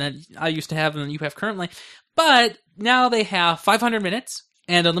plan that I used to have and you have currently. But now they have 500 minutes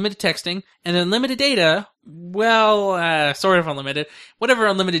and unlimited texting and unlimited data. Well, sort of unlimited. Whatever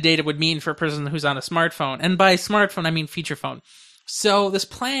unlimited data would mean for a person who's on a smartphone. And by smartphone, I mean feature phone. So this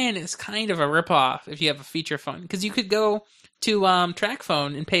plan is kind of a ripoff if you have a feature phone, because you could go to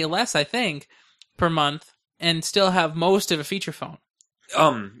TracFone and pay less, I think, per month, and still have most of a feature phone.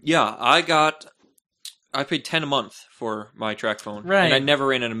 Yeah, I paid $10 a month for my TracFone, right? And I never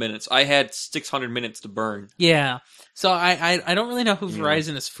ran out of minutes. I had 600 minutes to burn. Yeah, so I don't really know who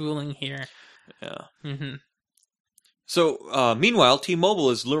Verizon is fooling here. Yeah. Mm-hmm. So, meanwhile, T-Mobile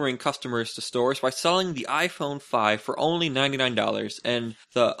is luring customers to stores by selling the iPhone 5 for only $99 and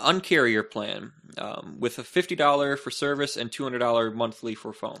the Un-carrier plan with a $50 for service and $200 monthly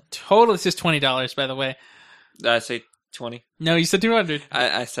for phone. Total is just $20, by the way. Did I say 20? No, you said 200.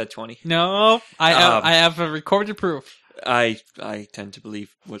 I said 20. No, I have a recorded proof. I tend to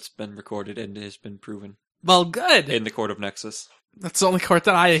believe what's been recorded and has been proven. Well, good. In the court of Nexus. That's the only court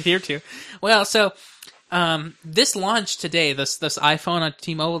that I adhere to. Well, so this launched today. This iPhone on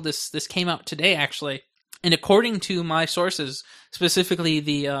T-Mobile. This came out today, actually. And according to my sources, specifically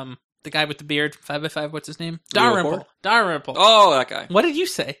the guy with the beard, 5x5, what's his name? Dalrymple. Oh, that guy. What did you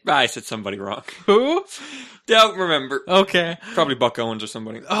say? I said somebody wrong. Who? Don't remember. Okay. Probably Buck Owens or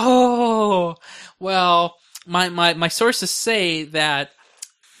somebody. Oh, well, my sources say that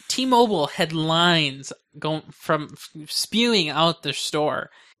T-Mobile had lines going from spewing out their store,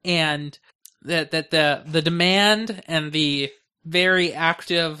 and that the demand and the very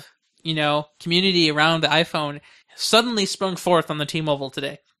active, community around the iPhone suddenly sprung forth on the T-Mobile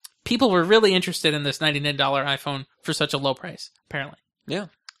today. People were really interested in this $99 iPhone for such a low price, apparently. Yeah.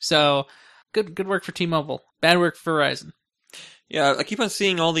 So, good work for T-Mobile. Bad work for Verizon. Yeah, I keep on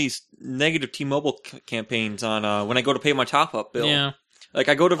seeing all these negative T-Mobile campaigns on when I go to pay my top-up bill. Yeah. Like,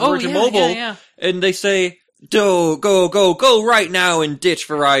 I go to Virgin Mobile, yeah. And they say, go right now and ditch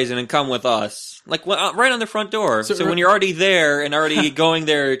Verizon and come with us. Like, right on the front door. So when you're already there and already going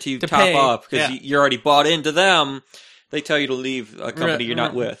there to top pay, up, because you're already bought into them, they tell you to leave a company you're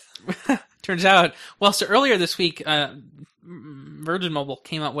not with. Turns out, so earlier this week, Virgin Mobile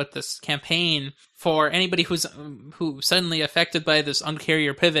came out with this campaign for anybody who's suddenly affected by this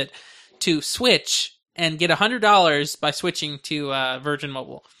Un-carrier pivot to switch and get $100 by switching to Virgin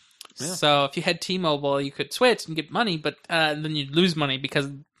Mobile. Yeah. So if you had T-Mobile, you could switch and get money, but then you'd lose money because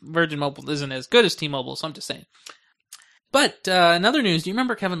Virgin Mobile isn't as good as T-Mobile. So I'm just saying. But in other news, do you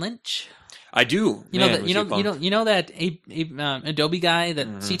remember Kevin Lynch? I do. You know that Adobe guy, that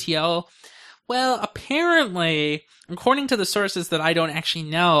CTO. Well, apparently, according to the sources that I don't actually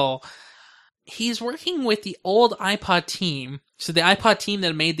know, he's working with the old iPod team. So the iPod team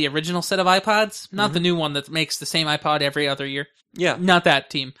that made the original set of iPods, not the new one that makes the same iPod every other year. Yeah. Not that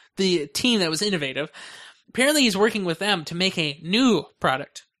team. The team that was innovative. Apparently he's working with them to make a new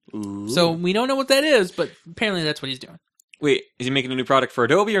product. Ooh. So we don't know what that is, but apparently that's what he's doing. Wait, is he making a new product for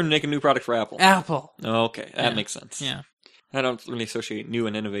Adobe or making a new product for Apple? Apple. Oh, okay, that makes sense. Yeah. I don't really associate new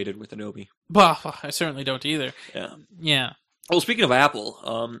and innovative with Adobe. Well, I certainly don't either. Yeah. Yeah. Well, speaking of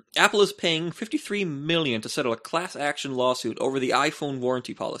Apple, Apple is paying $53 million to settle a class action lawsuit over the iPhone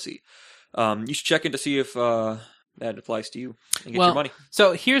warranty policy. You should check in to see if that applies to you and get your money.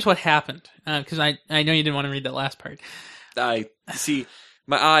 So here's what happened, because I know you didn't want to read that last part. I see.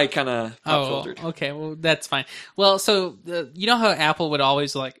 My eye kind of pop-filtered. Okay, well, that's fine. Well, so, you know how Apple would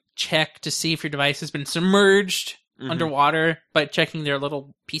always, check to see if your device has been submerged underwater by checking their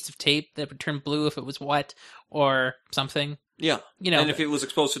little piece of tape that would turn blue if it was wet or something? Yeah. And if it was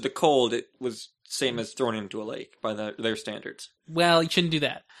exposed to the cold, it was same as thrown into a lake by their standards. Well, you shouldn't do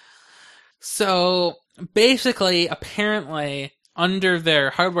that. So, basically, apparently, under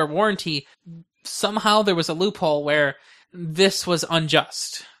their hardware warranty, somehow there was a loophole where this was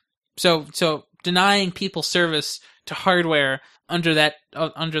unjust. So denying people service to hardware under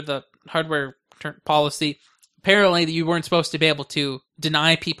the hardware policy, apparently you weren't supposed to be able to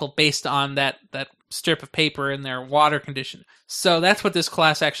deny people based on that strip of paper in their water condition. So that's what this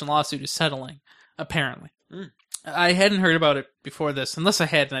class action lawsuit is settling, apparently. I hadn't heard about it before this, unless I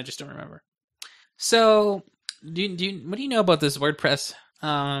had and I just don't remember. So, what do you know about this WordPress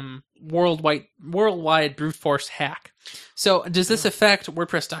worldwide brute force hack? So, does this affect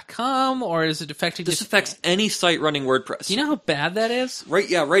WordPress.com, or is it affecting... This affects any site running WordPress. Do you know how bad that is? Right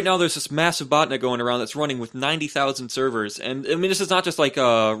now there's this massive botnet going around that's running with 90,000 servers. And, I mean, this is not just like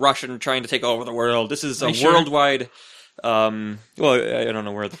Russian trying to take over the world. This is a worldwide... well, I don't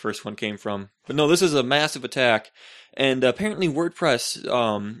know where the first one came from. But no, this is a massive attack. And apparently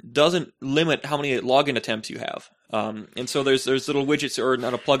WordPress doesn't limit how many login attempts you have. And so there's little widgets or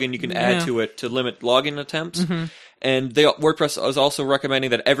not a plugin you can add to it to limit login attempts. And WordPress is also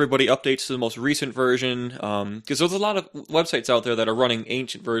recommending that everybody updates to the most recent version, because there's a lot of websites out there that are running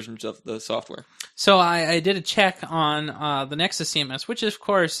ancient versions of the software. So I did a check on the Nexus CMS, which of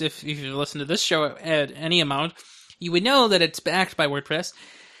course, if you listen to this show at any amount, you would know that it's backed by WordPress.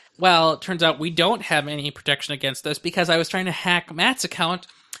 Well, it turns out we don't have any protection against this because I was trying to hack Matt's account,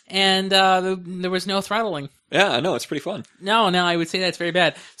 and there was no throttling. Yeah, I know, it's pretty fun. No, I would say that's very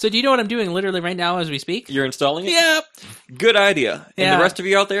bad. So do you know what I'm doing literally right now as we speak? You're installing it? Yep. Good idea. And Yeah. the rest of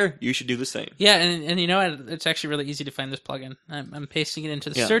you out there, you should do the same. Yeah, and you know what? It's actually really easy to find this plugin. I'm pasting it into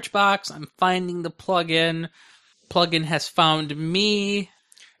the Yeah. search box. I'm finding the plugin. Plugin has found me.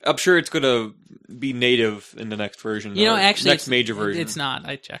 I'm sure it's going to be native in the next version. You know, or actually, next major version. It's not.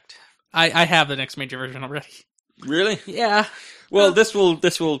 I checked. I have the next major version already. Really? Yeah. Well, this will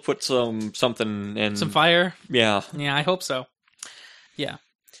put something in. Some fire. Yeah. Yeah, I hope so. Yeah.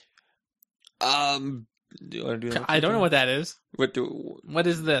 Do you want to do that? I don't know what that is. What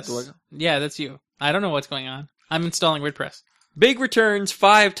is this? Do I- Yeah, that's you. I don't know what's going on. I'm installing WordPress. Big returns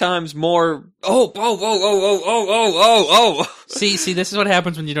 5 times more. Oh. See, this is what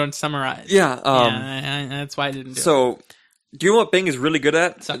happens when you don't summarize. Yeah. Yeah, that's why I didn't do it. So, do you know what Bing is really good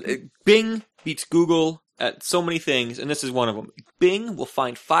at? Something. Bing beats Google at so many things, and this is one of them. Bing will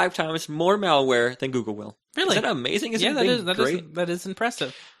find 5 times more malware than Google will. Really? Is that amazing? Isn't Yeah, Bing that great? that is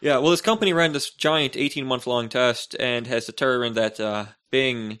impressive. Yeah, well, this company ran this giant 18-month-long test and has determined that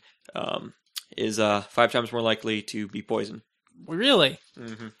Bing is 5 times more likely to be poisoned. Really?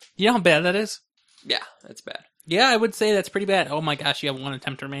 Mm-hmm. You know how bad that is? Yeah, that's bad. Yeah, I would say that's pretty bad. Oh my gosh, you have 1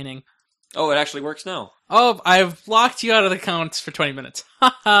 attempt remaining. Oh, it actually works now. Oh, I've locked you out of the accounts for 20 minutes.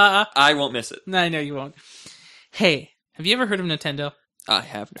 I I won't miss it. know you won't. Hey, have you ever heard of Nintendo? I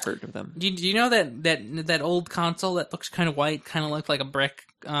haven't heard of them. Do you know that old console that looks kind of white, kind of looked like a brick?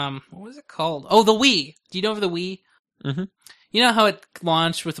 What was it called? Oh, the Wii. Do you know of the Wii? Mm-hmm. You know how it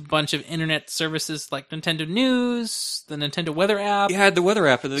launched with a bunch of internet services like Nintendo News, the Nintendo Weather app? You had the weather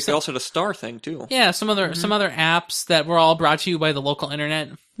app, and they also had a star thing, too. Yeah, some other apps that were all brought to you by the local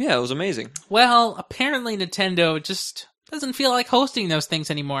internet. Yeah, it was amazing. Well, apparently Nintendo just doesn't feel like hosting those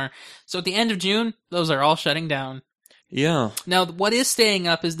things anymore. So at the end of June, those are all shutting down. Yeah. Now, what is staying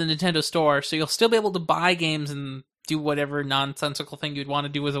up is the Nintendo Store, so you'll still be able to buy games and do whatever nonsensical thing you'd want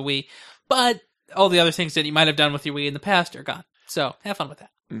to do with a Wii. But all the other things that you might have done with your Wii in the past are gone. So have fun with that.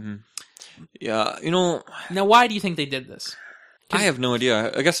 Mm-hmm. Yeah, you know... Now, why do you think they did this? I have no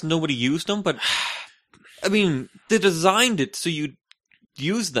idea. I guess nobody used them, but... I mean, they designed it so you'd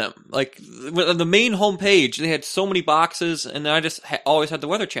use them. Like, on the main homepage, they had so many boxes, and I just always had the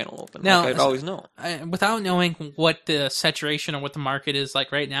Weather Channel open. Now, I'd always know. Without knowing what the saturation or what the market is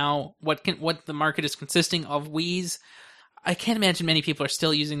like right now, what the market is consisting of Wiis, I can't imagine many people are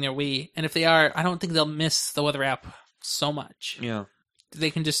still using their Wii. And if they are, I don't think they'll miss the weather app so much. Yeah.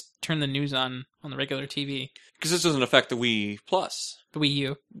 They can just turn the news on the regular TV. Because this doesn't affect the Wii Plus. The Wii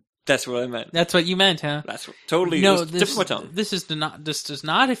U. That's what I meant. That's what you meant, huh? That's totally No, tip of my tongue. This does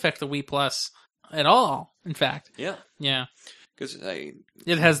not affect the Wii Plus at all. In fact, Yeah. yeah, Because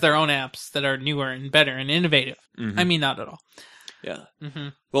it has their own apps that are newer and better and innovative. Mhm. I mean, not at all. Yeah. Mm-hmm.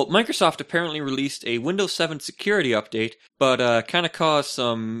 Well, Microsoft apparently released a Windows 7 security update, but kind of caused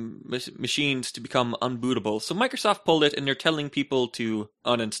some machines to become unbootable. So Microsoft pulled it, and they're telling people to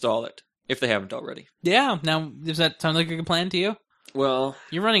uninstall it, if they haven't already. Yeah. Now, does that sound like a good plan to you? Well,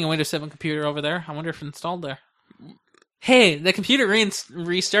 You're running a Windows 7 computer over there. I wonder if it's installed there. Hey, the computer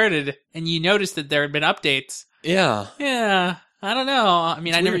restarted, and you noticed that there had been updates. yeah. Yeah, I don't know. I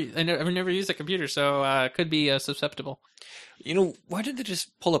mean, It's I've never used a computer, so it could be susceptible. You know, why did they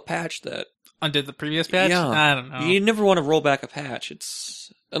just pull a patch that... Under the previous patch? Yeah. I don't know. You never want to roll back a patch.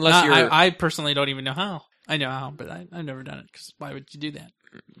 It's... Unless you're... I personally don't even know how. I know how, but I've never done it, because why would you do that?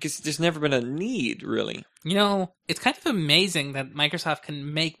 Because there's never been a need, really. You know, it's kind of amazing that Microsoft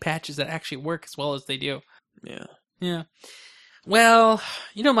can make patches that actually work as well as they do. Yeah. Yeah. Well,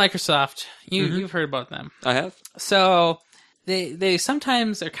 you know Microsoft. You've heard about them. I have. So they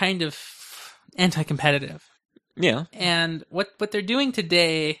sometimes are kind of anti-competitive. Yeah. And what they're doing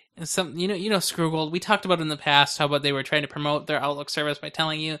today is some you know Screwgold. We talked about in the past how about they were trying to promote their Outlook service by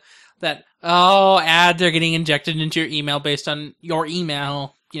telling you that ads are getting injected into your email based on your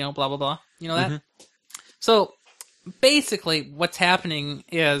email, blah blah blah. You know that? Mm-hmm. So basically what's happening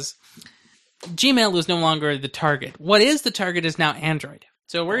is Gmail is no longer the target. What is the target is now Android.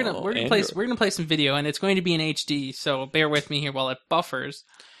 So we're gonna play some video, and it's going to be in HD. So bear with me here while it buffers.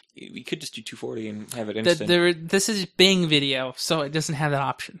 We could just do 240 and have it instant. This is Bing video, so it doesn't have that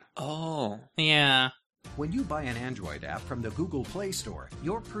option. Oh. Yeah. When you buy an Android app from the Google Play Store,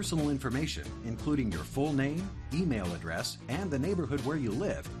 your personal information, including your full name, email address, and the neighborhood where you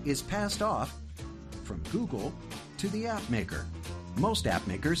live, is passed off from Google to the app maker. Most app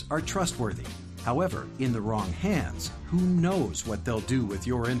makers are trustworthy. However, in the wrong hands, who knows what they'll do with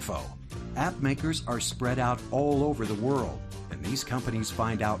your info? App makers are spread out all over the world, and these companies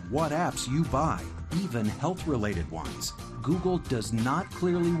find out what apps you buy, even health-related ones. Google does not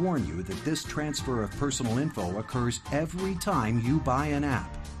clearly warn you that this transfer of personal info occurs every time you buy an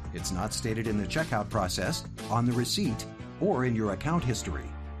app. It's not stated in the checkout process, on the receipt, or in your account history.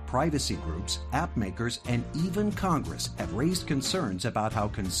 Privacy groups, app makers, and even Congress have raised concerns about how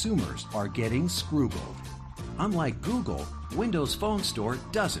consumers are getting scroogled. Unlike Google, Windows Phone Store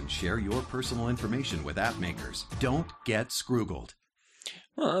doesn't share your personal information with app makers. Don't get scroogled.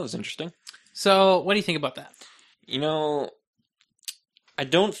 Well, that was interesting. So, what do you think about that? You know, I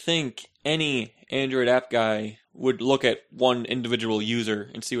don't think any Android app guy would look at one individual user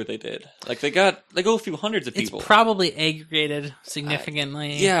and see what they did. Like, they go through hundreds of people. It's probably aggregated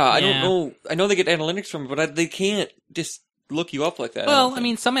significantly. I don't know. I know they get analytics from it, but they can't just look you up like that. Well, I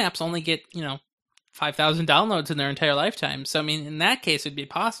mean, some apps only get, 5,000 downloads in their entire lifetime. So, I mean, in that case, it'd be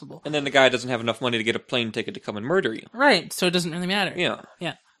possible. And then the guy doesn't have enough money to get a plane ticket to come and murder you. Right, so it doesn't really matter. Yeah.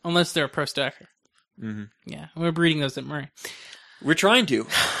 Yeah, unless they're a pro stacker. Mm-hmm. Yeah, we're breeding those at Murray. We're trying to.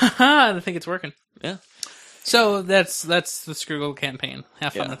 I think it's working. Yeah. So that's the Scroogle campaign.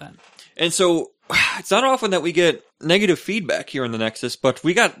 Have fun with that. And so it's not often that we get negative feedback here in the Nexus, but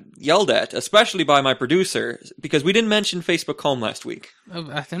we got yelled at, especially by my producer, because we didn't mention Facebook Home last week. Oh,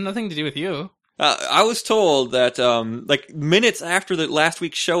 I have nothing to do with you. I was told that, minutes after the last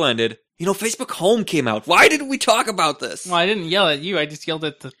week's show ended, Facebook Home came out. Why didn't we talk about this? Well, I didn't yell at you. I just yelled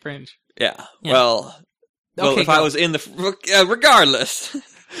at the fringe. Yeah. Well, okay, if I was in the... regardless.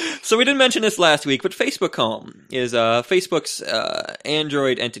 So we didn't mention this last week, but Facebook Home is Facebook's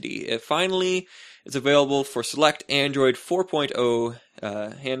Android entity. It finally is available for select Android 4.0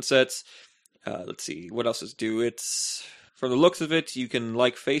 handsets. Let's see, what else does it do? It's, from the looks of it, you can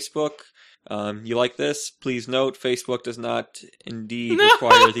like Facebook. You like this? Please note, Facebook does not indeed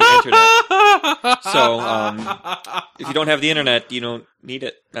require the internet. So, if you don't have the internet, you don't need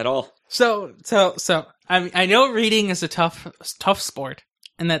it at all. So, I know reading is a tough sport,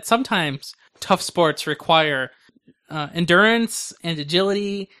 and that sometimes tough sports require endurance and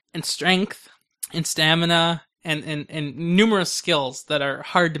agility and strength and stamina and numerous skills that are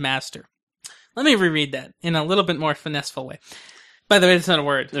hard to master. Let me reread that in a little bit more finesseful way. By the way, it's not a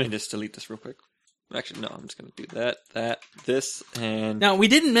word. Let me just delete this real quick. Actually, no, I'm just going to do this, and... Now, we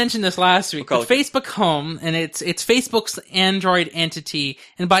didn't mention this last week, but Facebook Home, and it's Facebook's Android entity,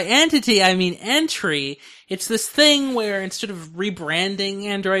 and by entity, I mean entry. It's this thing where instead of rebranding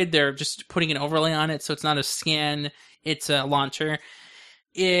Android, they're just putting an overlay on it, so it's not a skin, it's a launcher.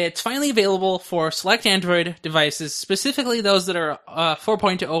 It's finally available for select Android devices, specifically those that are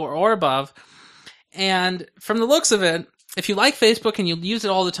 4.0 or above, and from the looks of it, if you like Facebook and you use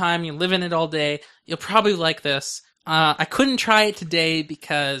it all the time, you live in it all day, you'll probably like this. I couldn't try it today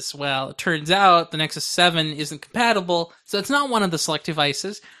because, well, it turns out the Nexus 7 isn't compatible, so it's not one of the select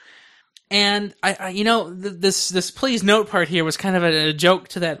devices. And this please note part here was kind of a joke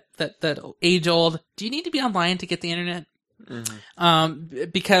to that age-old, do you need to be online to get the internet? Mm-hmm.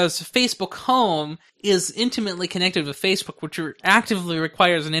 Because Facebook Home is intimately connected with Facebook, which actively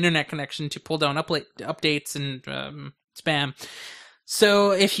requires an internet connection to pull down updates and spam.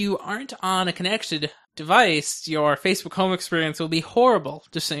 So if you aren't on a connected device, your Facebook Home experience will be horrible,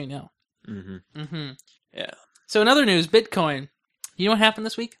 just so you know. Mm-hmm. Mm-hmm. Yeah. So in other news, Bitcoin. You know what happened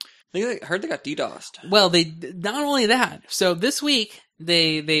this week? I heard they got DDoSed. Well, they not only that. So this week,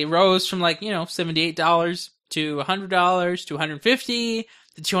 they rose from $78 to $100 to $150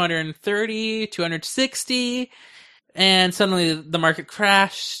 to $230, $260, and suddenly the market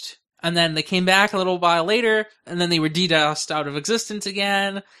crashed. And then they came back a little while later, and then they were DDoSed out of existence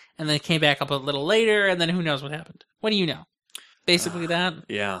again, and then they came back up a little later, and then who knows what happened. What do you know? Basically that?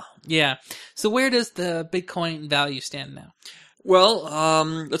 Yeah. Yeah. So where does the Bitcoin value stand now? Well,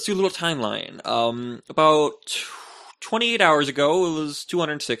 let's do a little timeline. About 28 hours ago, it was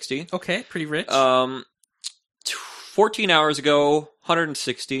 260. Okay, pretty rich. 14 hours ago,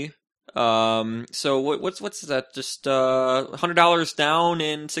 160. So what's that? Just $100 down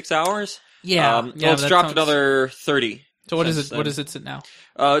in 6 hours? Yeah. It's dropped another 30. So what is it? What is it at now?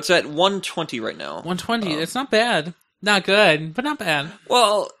 It's at 120 right now. 120. It's not bad. Not good, but not bad.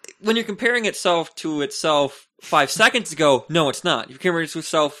 Well, when you're comparing itself to itself 5 seconds ago, no, it's not. You're comparing it to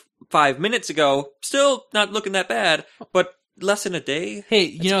itself 5 minutes ago, still not looking that bad. But less than a day. Hey,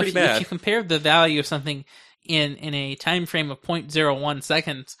 It's you know, pretty bad. if you compare the value of something in a time frame of 0.01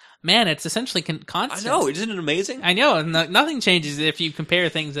 seconds, man, it's essentially I constant. know, isn't it amazing? I know, and nothing changes if you compare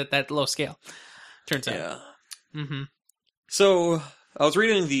things at that low scale. Turns out. Yeah. Mm-hmm. So I was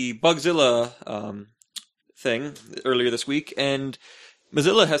reading the Bugzilla thing earlier this week, and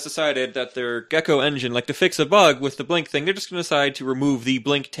Mozilla has decided that their Gecko engine, like to fix a bug with the Blink thing, they're just going to decide to remove the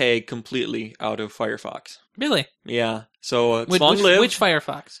Blink tag completely out of Firefox. Really? Yeah. So it's long-lived. Which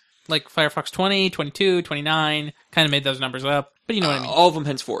Firefox? Like Firefox 20, 22, 29? Kind of made those numbers up, but you know what I mean. All of them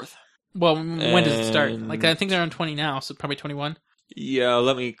henceforth. Well, when does it start? And- Like, I think they're on 20 now, so probably 21. Yeah,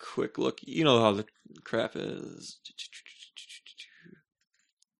 let me quick look. You know how the crap is.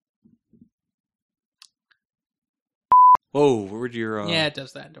 Whoa, where'd your... Yeah, it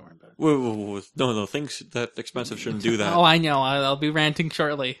does that. Don't worry about it. Whoa. No, things that expensive shouldn't do that. Oh, I know. I'll be ranting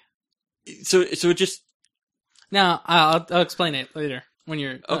shortly. So it just... No, I'll explain it later when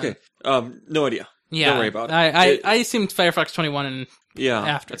you're done. Okay. No idea. Yeah, Don't worry about it. I assumed Firefox 21 and Yeah,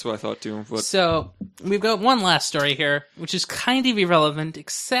 after. that's what I thought too. But So we've got one last story here, which is kind of irrelevant,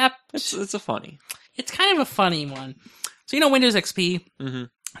 except it's a funny. it's kind of a funny one. So you know Windows XP?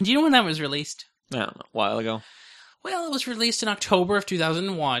 Mm-hmm. Do you know when that was released? I don't know. A while ago. Well, it was released in October of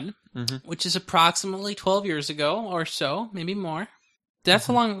 2001, which is approximately 12 years ago or so, maybe more. That's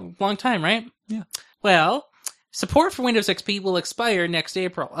a long time, right? Yeah. Well, support for Windows XP will expire next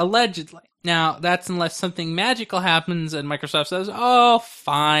April, allegedly. Now, that's unless something magical happens and Microsoft says, oh,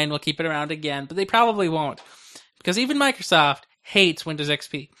 fine, we'll keep it around again. But they probably won't. Because even Microsoft hates Windows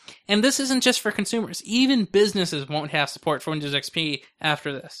XP. And this isn't just for consumers. Even businesses won't have support for Windows XP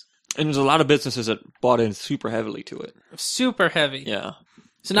after this. And there's a lot of businesses that bought in super heavily to it. Super heavy. Yeah.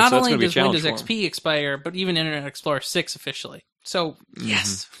 So not So that's only gonna be a does challenge Windows for 'em. XP expire, but even Internet Explorer 6 officially. So,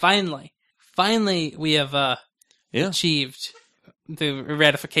 yes, finally we have Yeah. achieved the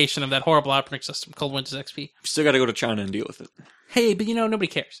eradication of that horrible operating system called Windows XP. Still got to go to China and deal with it. Hey, but you know, nobody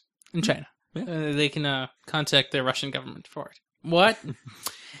cares in China. Yeah. They can contact their Russian government for it. What?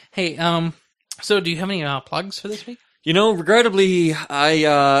 Hey, so do you have any plugs for this week? You know, regrettably,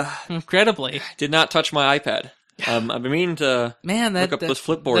 I Incredibly. did not touch my iPad. I've been meaning to Man, look up this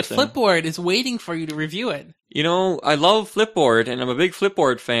Flipboard that thing. Flipboard is waiting for you to review it. You know, I love Flipboard, and I'm a big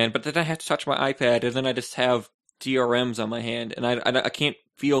Flipboard fan, but then I have to touch my iPad, and then I just have DRMs on my hand, and I can't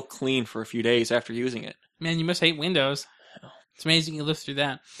feel clean for a few days after using it. Man, you must hate Windows. It's amazing you lived through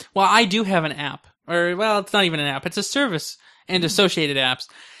that. Well, I do have an app. Or, well, it's not even an app. It's a service and associated apps.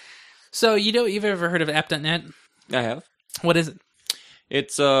 So, you've ever heard of app.net? I have. What is it?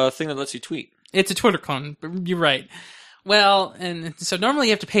 It's a thing that lets you tweet. It's a Twitter clone. You're right. Well, and so normally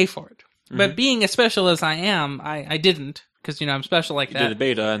you have to pay for it. But being as special as I am, I didn't. Because, I'm special like You that. did a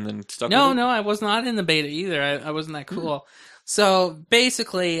beta and then stuck No, with it? no, I was not in the beta either. I wasn't that cool. So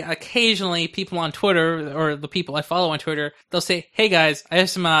basically, occasionally people on Twitter, or the people I follow on Twitter, they'll say, hey guys, I have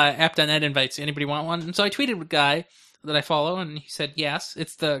some app.net invites. Anybody want one? And so I tweeted with a guy that I follow, and he said yes.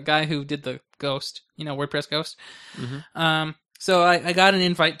 It's the guy who did the Ghost, WordPress Ghost. So I got an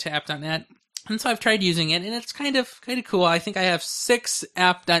invite to app.net, and so I've tried using it, and it's kind of cool. I think I have 6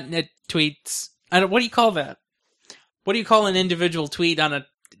 app.net tweets. What do you call that? What do you call an individual tweet on a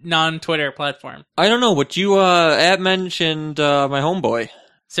non-Twitter platform? I don't know, but you mentioned my homeboy.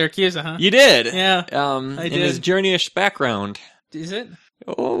 Syracuse, huh? You did. Yeah, I did. In his journeyish background. Is it?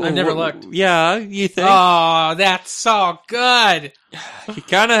 Oh, I've never looked. Yeah, you think? Oh, that's so good. He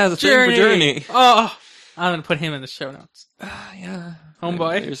kind of has a thing for Journey. Oh, I'm gonna put him in the show notes. Yeah.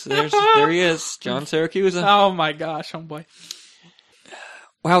 Homeboy. There he is. John Syracuse. Oh my gosh, homeboy.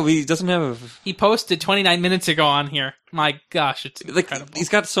 Wow, he doesn't have... He posted 29 minutes ago on here. My gosh, it's incredible. He's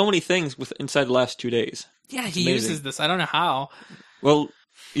got so many things inside the last 2 days. Yeah, he amazing. uses this. I don't know how. Well,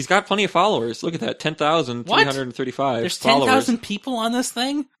 he's got plenty of followers. Look at that, 10,335 There's followers. 10,000 people on this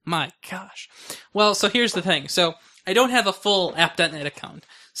thing? My gosh. Well, so here's the thing. So I don't have a full app.net account.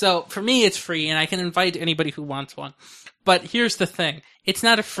 So for me, it's free, and I can invite anybody who wants one. But here's the thing. It's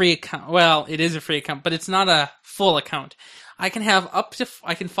not a free account. Well, it is a free account, but it's not a full account. I can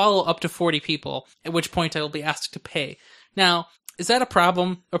follow up to 40 people, at which point I will be asked to pay. Now, is that a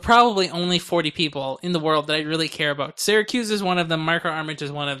problem? Or probably only 40 people in the world that I really care about. Syracuse is one of them, Marco Arment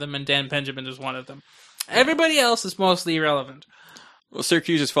is one of them, and Dan Benjamin is one of them. Everybody else is mostly irrelevant. Well,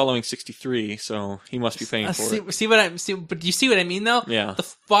 Syracuse is following 63, so he must be paying for it. But do you see what I mean, though? Yeah. The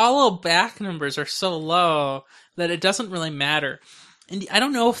follow back numbers are so low that it doesn't really matter. And I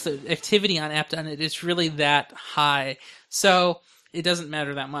don't know if the activity on app.net is really that high, so it doesn't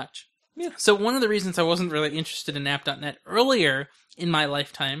matter that much. Yeah. So one of the reasons I wasn't really interested in app.net earlier in my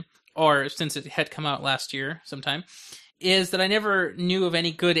lifetime, or since it had come out last year sometime, is that I never knew of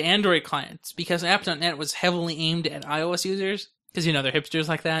any good Android clients because app.net was heavily aimed at iOS users because, they're hipsters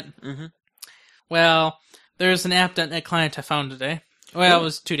like that. Mm-hmm. Well, there's an app.net client I found today. Well, it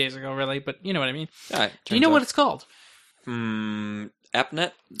was 2 days ago, really, but you know what I mean. Do you know what it's called?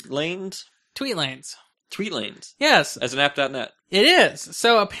 AppNet lanes? Tweet lanes. Tweet lanes. Yes. As an app.net. It is.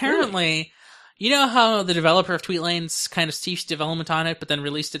 So apparently, you know how the developer of Tweet lanes kind of ceased development on it, but then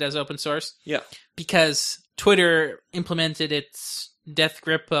released it as open source? Yeah. Because Twitter implemented its death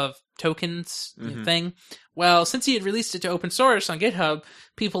grip of tokens thing. Well, since he had released it to open source on GitHub,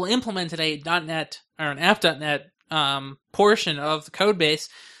 people implemented a .NET or an app.NET portion of the code base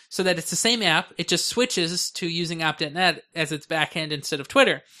so that it's the same app. It just switches to using app.NET as its backend instead of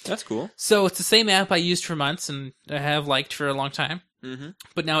Twitter. That's cool. So it's the same app I used for months and I have liked for a long time. Mm-hmm.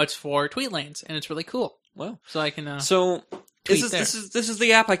 But now it's for tweet lanes and it's really cool. Wow. So I can So this is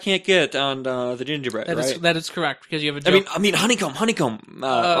the app I can't get on the Gingerbread, right? That is correct because you have a joke. I mean honeycomb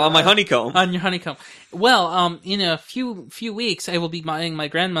on my honeycomb. On your honeycomb. Well, in a few weeks I will be buying my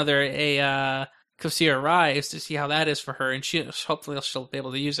grandmother a Kosira Rise to see how that is for her, and hopefully she'll be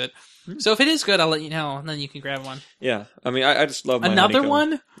able to use it. So if it is good, I'll let you know, and then you can grab one. Yeah, I mean, I just love my another honeycomb.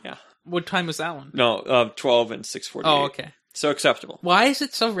 one. Yeah. What time was that one? No, 12 and 6:48. Oh, okay. So acceptable. Why is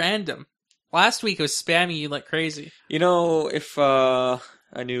it so random? Last week it was spamming you like crazy. If I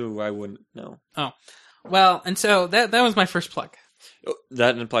knew, I wouldn't know. Oh, well, and so that was my first plug.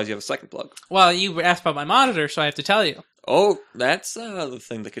 That implies you have a second plug. Well, you asked about my monitor, so I have to tell you. Oh, that's the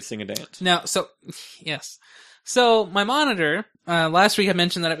thing that could sing and dance. Now, yes. So, my monitor, last week I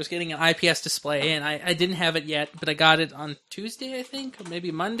mentioned that I was getting an IPS display, and I didn't have it yet, but I got it on Tuesday, I think, or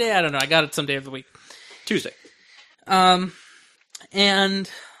maybe Monday, I don't know, I got it some day of the week. Tuesday. And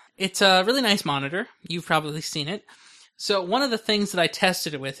it's a really nice monitor. You've probably seen it. So, one of the things that I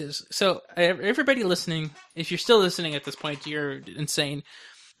tested it with is, so, everybody listening, if you're still listening at this point, you're insane,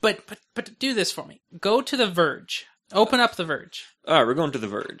 but do this for me. Go to The Verge. Open up The Verge. Alright, we're going to The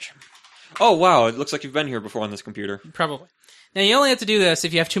Verge. Oh, wow, it looks like you've been here before on this computer. Probably. Now, you only have to do this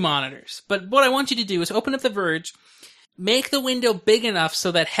if you have two monitors. But what I want you to do is open up The Verge, make the window big enough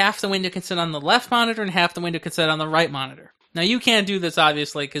so that half the window can sit on the left monitor and half the window can sit on the right monitor. Now, you can't do this,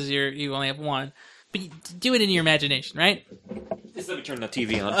 obviously, because you only have one. But do it in your imagination, right? Just let me turn the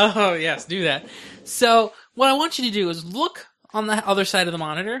TV on. Oh, yes, do that. So, what I want you to do is look on the other side of the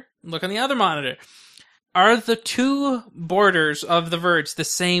monitor, look on the other monitor. Are the two borders of The Verge the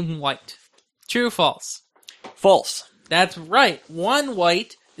same white? True or false? False. That's right. One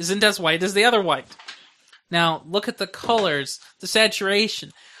white isn't as white as the other white. Now, look at the colors, the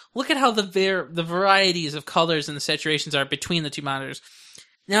saturation. Look at how the varieties of colors and the saturations are between the two monitors.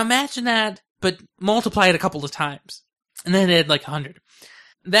 Now, imagine that, but multiply it a couple of times. And then add like 100.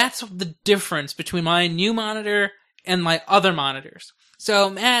 That's the difference between my new monitor and my other monitors.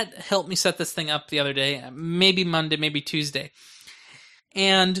 So Matt helped me set this thing up the other day, maybe Monday, maybe Tuesday.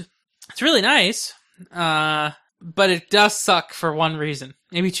 And it's really nice, but it does suck for one reason,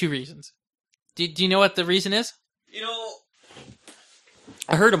 maybe two reasons. Do you know what the reason is?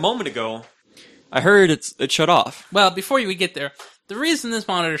 I heard a moment ago, it shut off. Well, before we get there, the reason this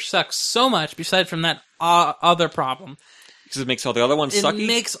monitor sucks so much, besides from that other problem, because it makes all the other ones sucky? It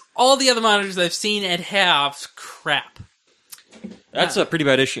makes all the other monitors I've seen and have crap. That's a pretty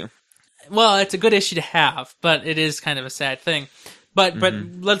bad issue. Well, it's a good issue to have, but it is kind of a sad thing. But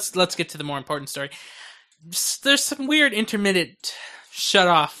let's get to the more important story. There's some weird intermittent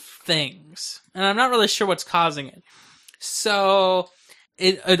shut-off things, and I'm not really sure what's causing it. So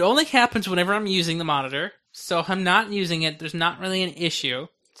it only happens whenever I'm using the monitor. So if I'm not using it, there's not really an issue.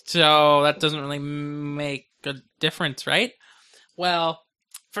 So that doesn't really make a difference, right? Well,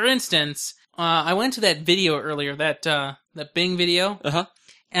 for instance, I went to that video earlier, that Bing video,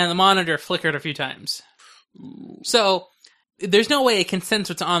 and the monitor flickered a few times. So there's no way it can sense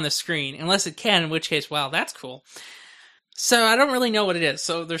what's on the screen, unless it can, in which case, wow, that's cool. So I don't really know what it is.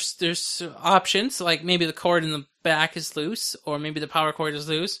 So there's options, like maybe the cord in the back is loose, or maybe the power cord is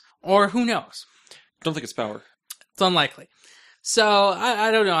loose, or who knows? Don't think it's power. It's unlikely. So I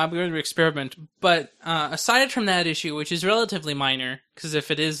don't know. I'm going to experiment. But aside from that issue, which is relatively minor, because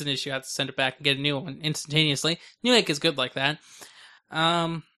if it is an issue, I have to send it back and get a new one instantaneously. Newegg is good like that.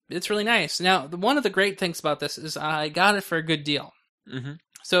 It's really nice. Now, one of the great things about this is I got it for a good deal. Mm-hmm.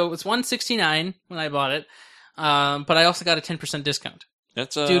 So it was $169 when I bought it, but I also got a 10% discount.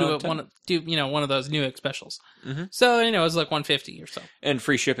 That's due to one of those Newegg specials. Mm-hmm. So it was like $150 or so. And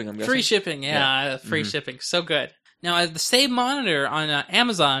free shipping, I'm guessing. Free shipping, yeah. Free shipping, so good. Now the same monitor on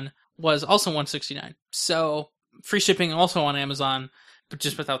Amazon was also $169. So free shipping also on Amazon but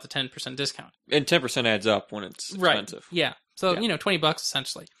just without the 10% discount. And 10% adds up when it's expensive. Yeah. So, Yeah. $20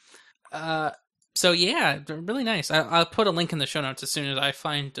 essentially. So yeah, they're really nice. I'll put a link in the show notes as soon as I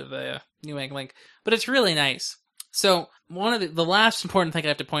find the Newegg link. But it's really nice. So one of the last important thing I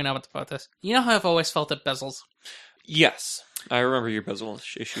have to point out about this, you know how I've always felt at bezels? Yes. I remember your bezel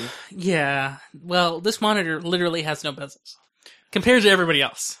issue. Yeah. Well, this monitor literally has no bezels compared to everybody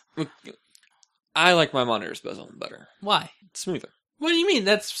else. I like my monitor's bezel better. Why? It's smoother. What do you mean?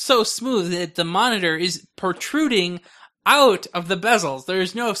 That's so smooth that the monitor is protruding out of the bezels. There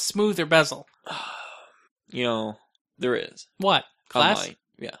is no smoother bezel. There is. What? Glass? Online.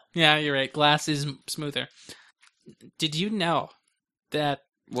 Yeah. Yeah, you're right. Glass is smoother. Did you know that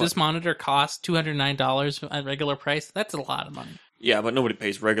this monitor costs $209 at regular price? That's a lot of money. Yeah, but nobody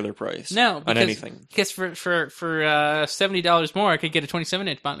pays regular price No, on anything. Because for $70 more, I could get a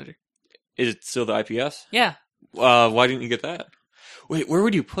 27-inch monitor. Is it still the IPS? Yeah, Why didn't you get that? Wait, where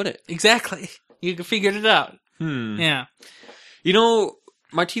would you put it? exactly. You figured it out. Yeah.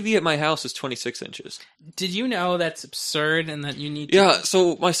 My TV at my house is 26 inches. Did you know that's absurd and that you need to... Yeah,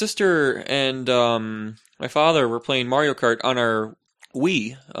 so my sister and my father were playing Mario Kart on our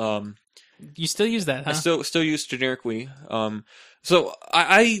Wii. You still use that, huh? I still use generic Wii. So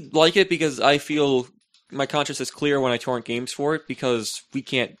I like it because I feel my conscience is clear when I torrent games for it because we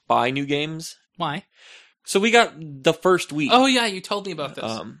can't buy new games. Why? So we got the first Wii. Oh, yeah, you told me about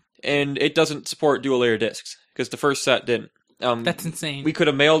this. And it doesn't support dual layer discs because the first set didn't. That's insane. We could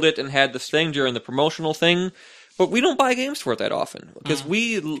have mailed it and had this thing during the promotional thing, but we don't buy games for it that often because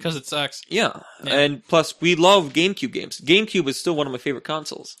Because it sucks. Yeah, and plus we love GameCube games. GameCube is still one of my favorite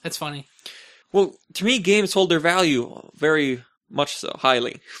consoles. That's funny. Well, to me, games hold their value very much so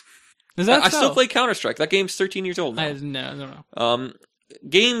highly. Is that I so? still play Counter-Strike. That game's 13 years old now. I don't know.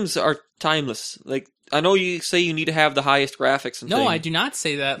 Games are timeless. Like, I know you say you need to have the highest graphics and No, thing. I do not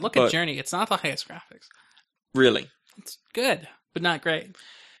say that. Look at Journey. It's not the highest graphics. Really? It's good, but not great.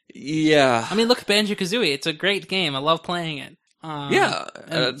 Yeah. I mean, look at Banjo-Kazooie. It's a great game. I love playing it.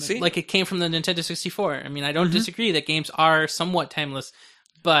 See? Like, it came from the Nintendo 64. I mean, I don't disagree that games are somewhat timeless,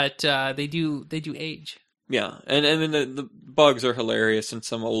 but they do age. Yeah, and then the bugs are hilarious in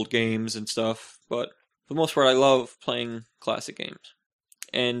some old games and stuff, but for the most part, I love playing classic games.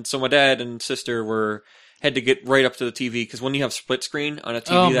 And so my dad and sister had to get right up to the TV, because when you have split screen on a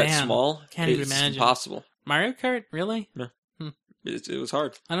TV that's small, Can't even it's imagine. impossible. Mario Kart? Really? No. It was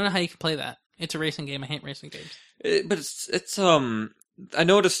hard. I don't know how you can play that. It's a racing game. I hate racing games. But it's I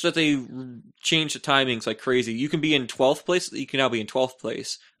noticed that they changed the timings like crazy. You can be in 12th place. You can now be in 12th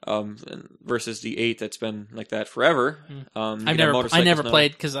place, versus the 8th that's been like that forever. I never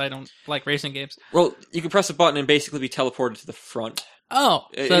played because I don't like racing games. Well, you can press a button and basically be teleported to the front. Oh,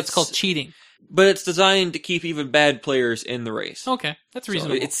 so that's called cheating. But it's designed to keep even bad players in the race. Okay, that's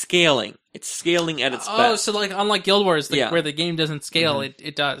reasonable. So it's scaling. It's scaling at its best. Oh, so like unlike Guild Wars, where the game doesn't scale,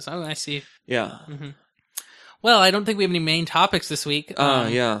 it does. Oh, I see. Yeah. Well, I don't think we have any main topics this week.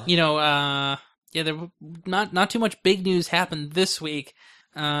 Yeah. There not too much big news happened this week.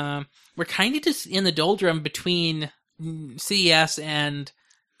 We're kind of just in the doldrum between CES and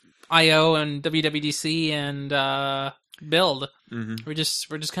I/O and WWDC and Build. We're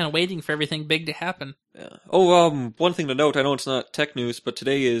just kind of waiting for everything big to happen. Yeah. Oh, one thing to note. I know it's not tech news, but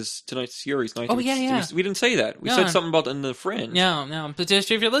tonight's Yuri's night. Oh, yeah. We didn't say that. We said something about in the Fringe. No. But just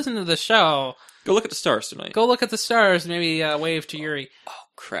if you're listening to the show, go look at the stars tonight. Go look at the stars. Maybe wave to Yuri. Oh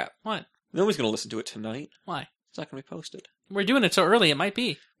crap! What? Nobody's going to listen to it tonight. Why? It's not going to be posted. We're doing it so early. It might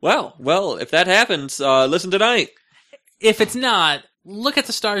be. Well, if that happens, listen tonight. If it's not, look at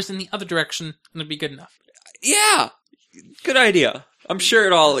the stars in the other direction, and it'll be good enough. Yeah. Good idea. I'm sure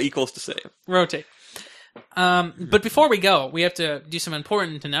it all equals the same. Rotate. But before we go, we have to do some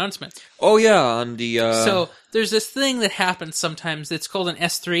important announcements. Oh, yeah, on the... So, there's this thing that happens sometimes. It's called an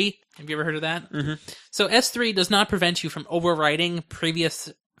S3. Have you ever heard of that? Mm-hmm. So, S3 does not prevent you from overwriting previous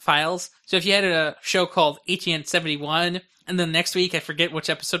files. So, if you had a show called ATN71, and then next week, I forget which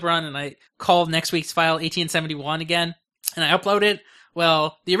episode we're on, and I call next week's file ATN71 again, and I upload it,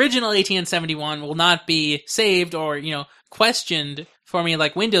 well, the original ATN71 will not be saved or, questioned for me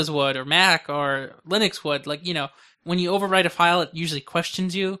like Windows would or Mac or Linux would. Like, when you overwrite a file, it usually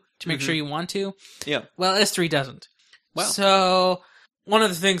questions you to make sure you want to. Yeah. Well, S3 doesn't. Wow. So, one of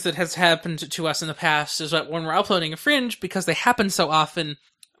the things that has happened to us in the past is that when we're uploading a Fringe, because they happen so often,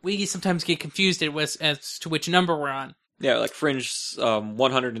 we sometimes get confused as to which number we're on. Yeah, like Fringe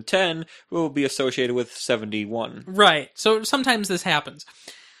 110 will be associated with 71. Right. So sometimes this happens.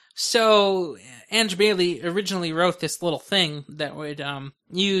 So Ange Bailey originally wrote this little thing that would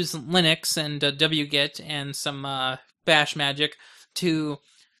use Linux and wget and some bash magic to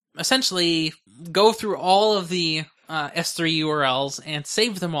essentially go through all of the S3 URLs and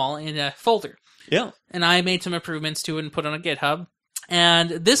save them all in a folder. Yeah. And I made some improvements to it and put it on GitHub. And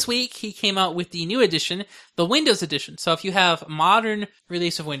this week, he came out with the new edition, the Windows edition. So if you have a modern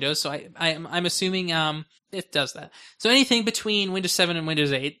release of Windows, so I'm assuming it does that. So anything between Windows 7 and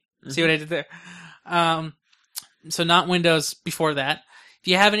Windows 8. See what I did there? So not Windows before that. If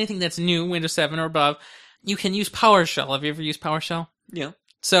you have anything that's new, Windows 7 or above, you can use PowerShell. Have you ever used PowerShell? Yeah.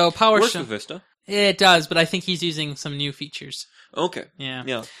 So PowerShell. Works with Vista. It does, but I think he's using some new features. Okay.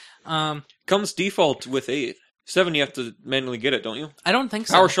 Yeah. Comes default with 8. 7, you have to manually get it, don't you? I don't think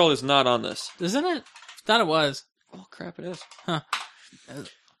so. PowerShell is not on this. Isn't it? Thought it was. Oh, crap, it is. Huh.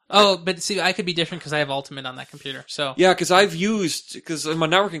 Oh, but see, I could be different because I have Ultimate on that computer. So yeah, because because in my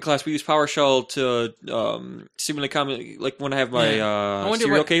networking class we use PowerShell to simulate like when I have my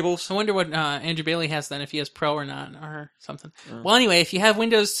serial cables. I wonder what Andrew Bailey has then, if he has Pro or not, or something. Well, anyway, if you have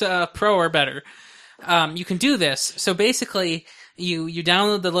Windows Pro or better, you can do this. So basically, you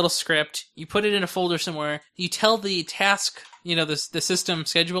download the little script, you put it in a folder somewhere, you tell the task, the system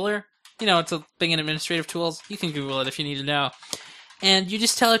scheduler, it's a thing in administrative tools. You can Google it if you need to know. And you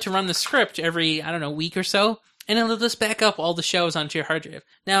just tell it to run the script every, week or so, and it'll just back up all the shows onto your hard drive.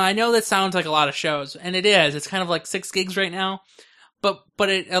 Now, I know that sounds like a lot of shows, and it is. It's kind of like 6 gigs right now, but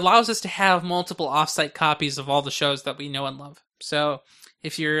it allows us to have multiple offsite copies of all the shows that we know and love. So,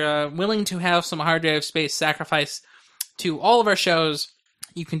 if you're willing to have some hard drive space sacrifice to all of our shows,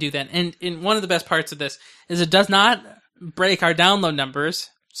 you can do that. And one of the best parts of this is it does not break our download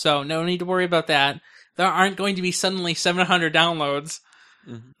numbers, so no need to worry about that. There aren't going to be suddenly 700 downloads.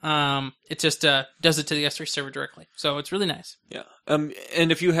 Mm-hmm. It just does it to the S3 server directly. So it's really nice. Yeah. And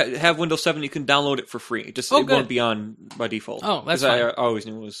if you have Windows 7, you can download it for free. It won't be on by default. Oh, that's fine. I always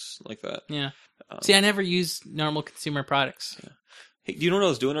knew it was like that. Yeah. See, I never use normal consumer products. Yeah. Hey, do you know what I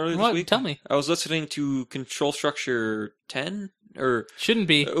was doing earlier this week? Tell me. I was listening to Control Structure 10. Or shouldn't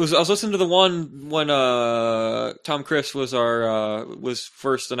be. I was listening to the one when Tom Chris was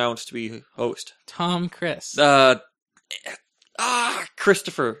first announced to be host. Tom Chris.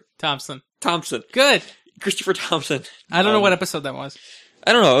 Christopher Thompson. Good. Christopher Thompson. I don't know what episode that was.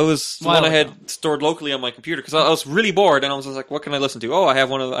 I don't know. It was the one I had stored locally on my computer because I was really bored and I was like, "What can I listen to?" Oh, I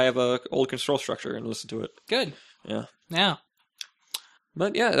have a old Control Structure and listen to it. Good. Yeah. Yeah.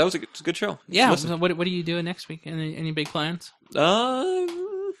 But yeah, that was a good show. Yeah. So what are you doing next week? Any big plans? Don't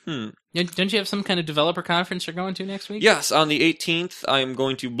you have some kind of developer conference you're going to next week? Yes, on the 18th, I'm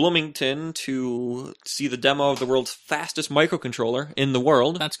going to Bloomington to see the demo of the world's fastest microcontroller in the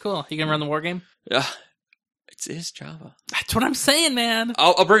world. That's cool. You gonna run the war game? Yeah, it is Java. That's what I'm saying, man.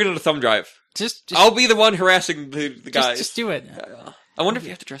 I'll bring it on a thumb drive. Just I'll be the one harassing the guys. Just do it. I wonder if you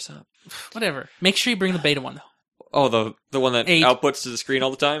have to dress up. Whatever. Make sure you bring the beta one though. Oh, the one that outputs to the screen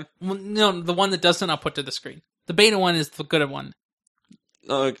all the time? Well, no, the one that doesn't output to the screen. The beta one is the good one.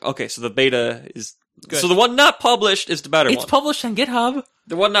 Okay, so the beta is good. So the one not published is the better one. It's published on GitHub.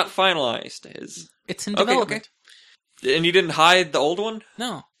 The one not finalized is... It's in development. Okay. And you didn't hide the old one?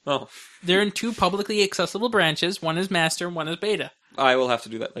 No. Oh. They're in 2 publicly accessible branches. One is master, one is beta. I will have to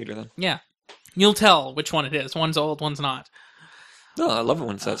do that later then. Yeah. You'll tell which one it is. One's old, one's not. No, I love it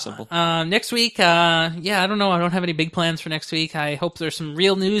when it's that simple. Next week, I don't know. I don't have any big plans for next week. I hope there's some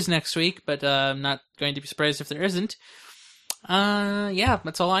real news next week, but I'm not going to be surprised if there isn't.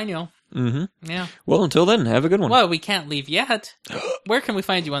 That's all I know. Mm-hmm. Yeah. Well, until then, have a good one. Well, we can't leave yet. Where can we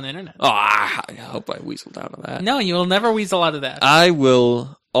find you on the internet? Oh, I hope I weaseled out of that. No, you will never weasel out of that. I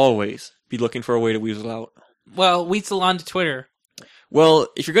will always be looking for a way to weasel out. Well, weasel onto Twitter. Well,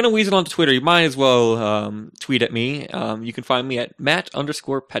 if you're going to weasel onto Twitter, you might as well tweet at me. You can find me at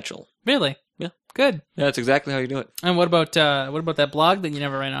Matt_Petchel. Really? Yeah. Good. Yeah, that's exactly how you do it. And what about that blog that you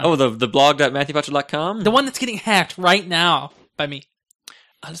never ran on? Oh, the blog.MatthewPetchel.com? The one that's getting hacked right now by me.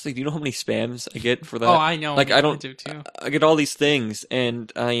 Honestly, do you know how many spams I get for that? Oh, I know. Like, I do too. I get all these things,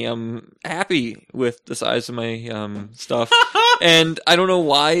 and I am happy with the size of my stuff. And I don't know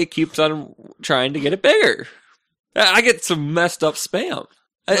why it keeps on trying to get it bigger. I get some messed up spam.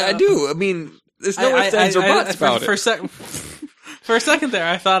 I do. I mean, there's no ifs, ands, or buts about it. For a second there,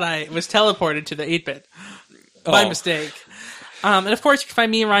 I thought I was teleported to the 8-bit by mistake. And of course, you can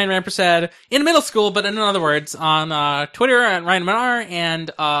find me, Ryan Rampersad, in middle school, but in other words, on Twitter at Ryan Manar, and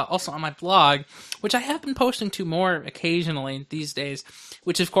also on my blog, which I have been posting to more occasionally these days,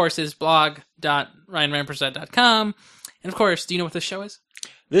 which of course is blog.ryanrampersad.com. And of course, do you know what this show is?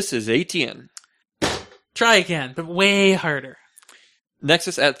 This is ATN. Try again, but way harder.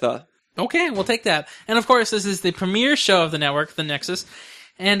 Nexus at the. Okay, we'll take that. And of course, this is the premiere show of the network, The Nexus,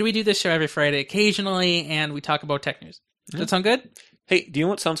 and we do this show every Friday occasionally, and we talk about tech news. That sound good? Hey, do you know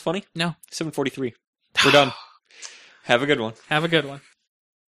what sounds funny? No. 7:43. We're done. Have a good one. Have a good one.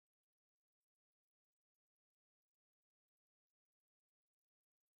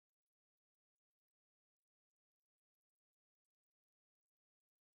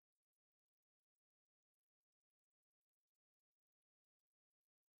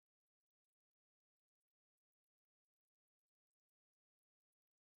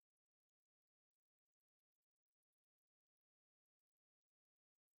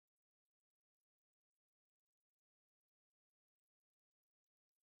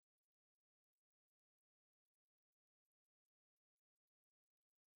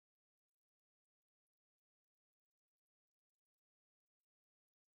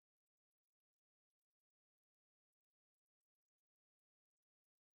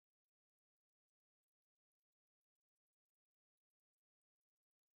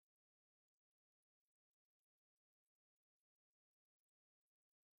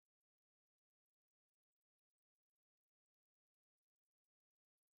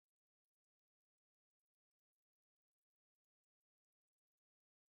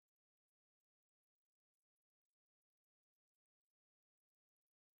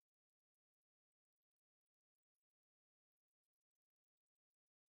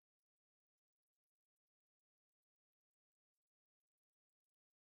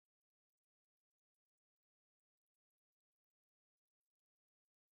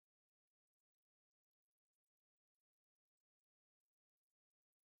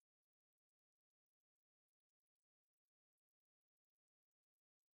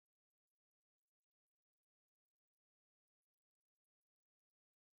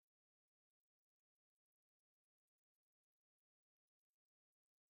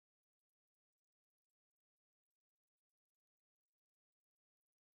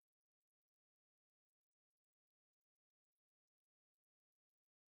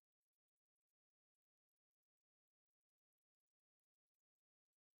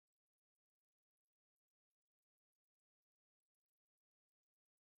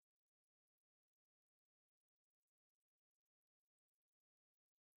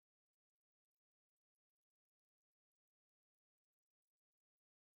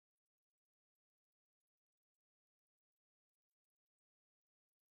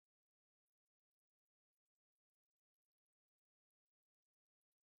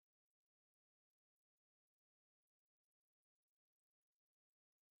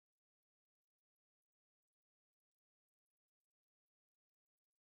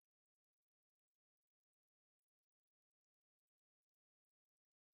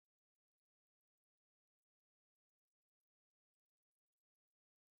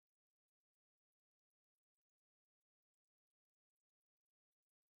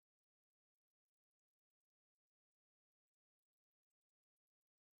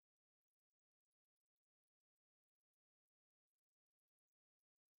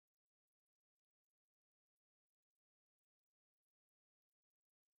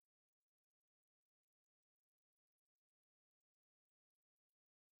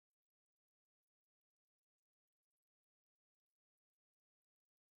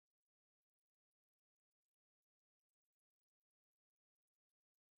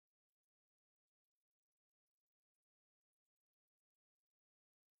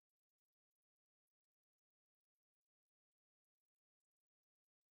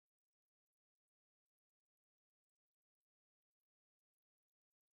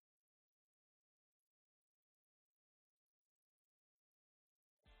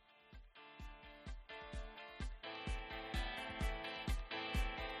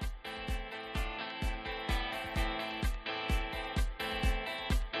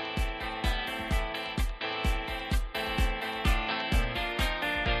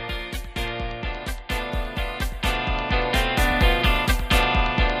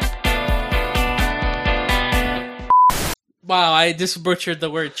 Wow, I just butchered the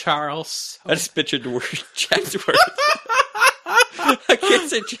word Charles. I just pictured the word Chatsworth. I can't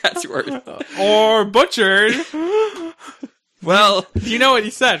say Chatsworth. Or butchered. Well, You know what he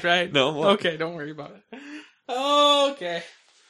said, right? No, what? Okay, don't worry about it. Okay.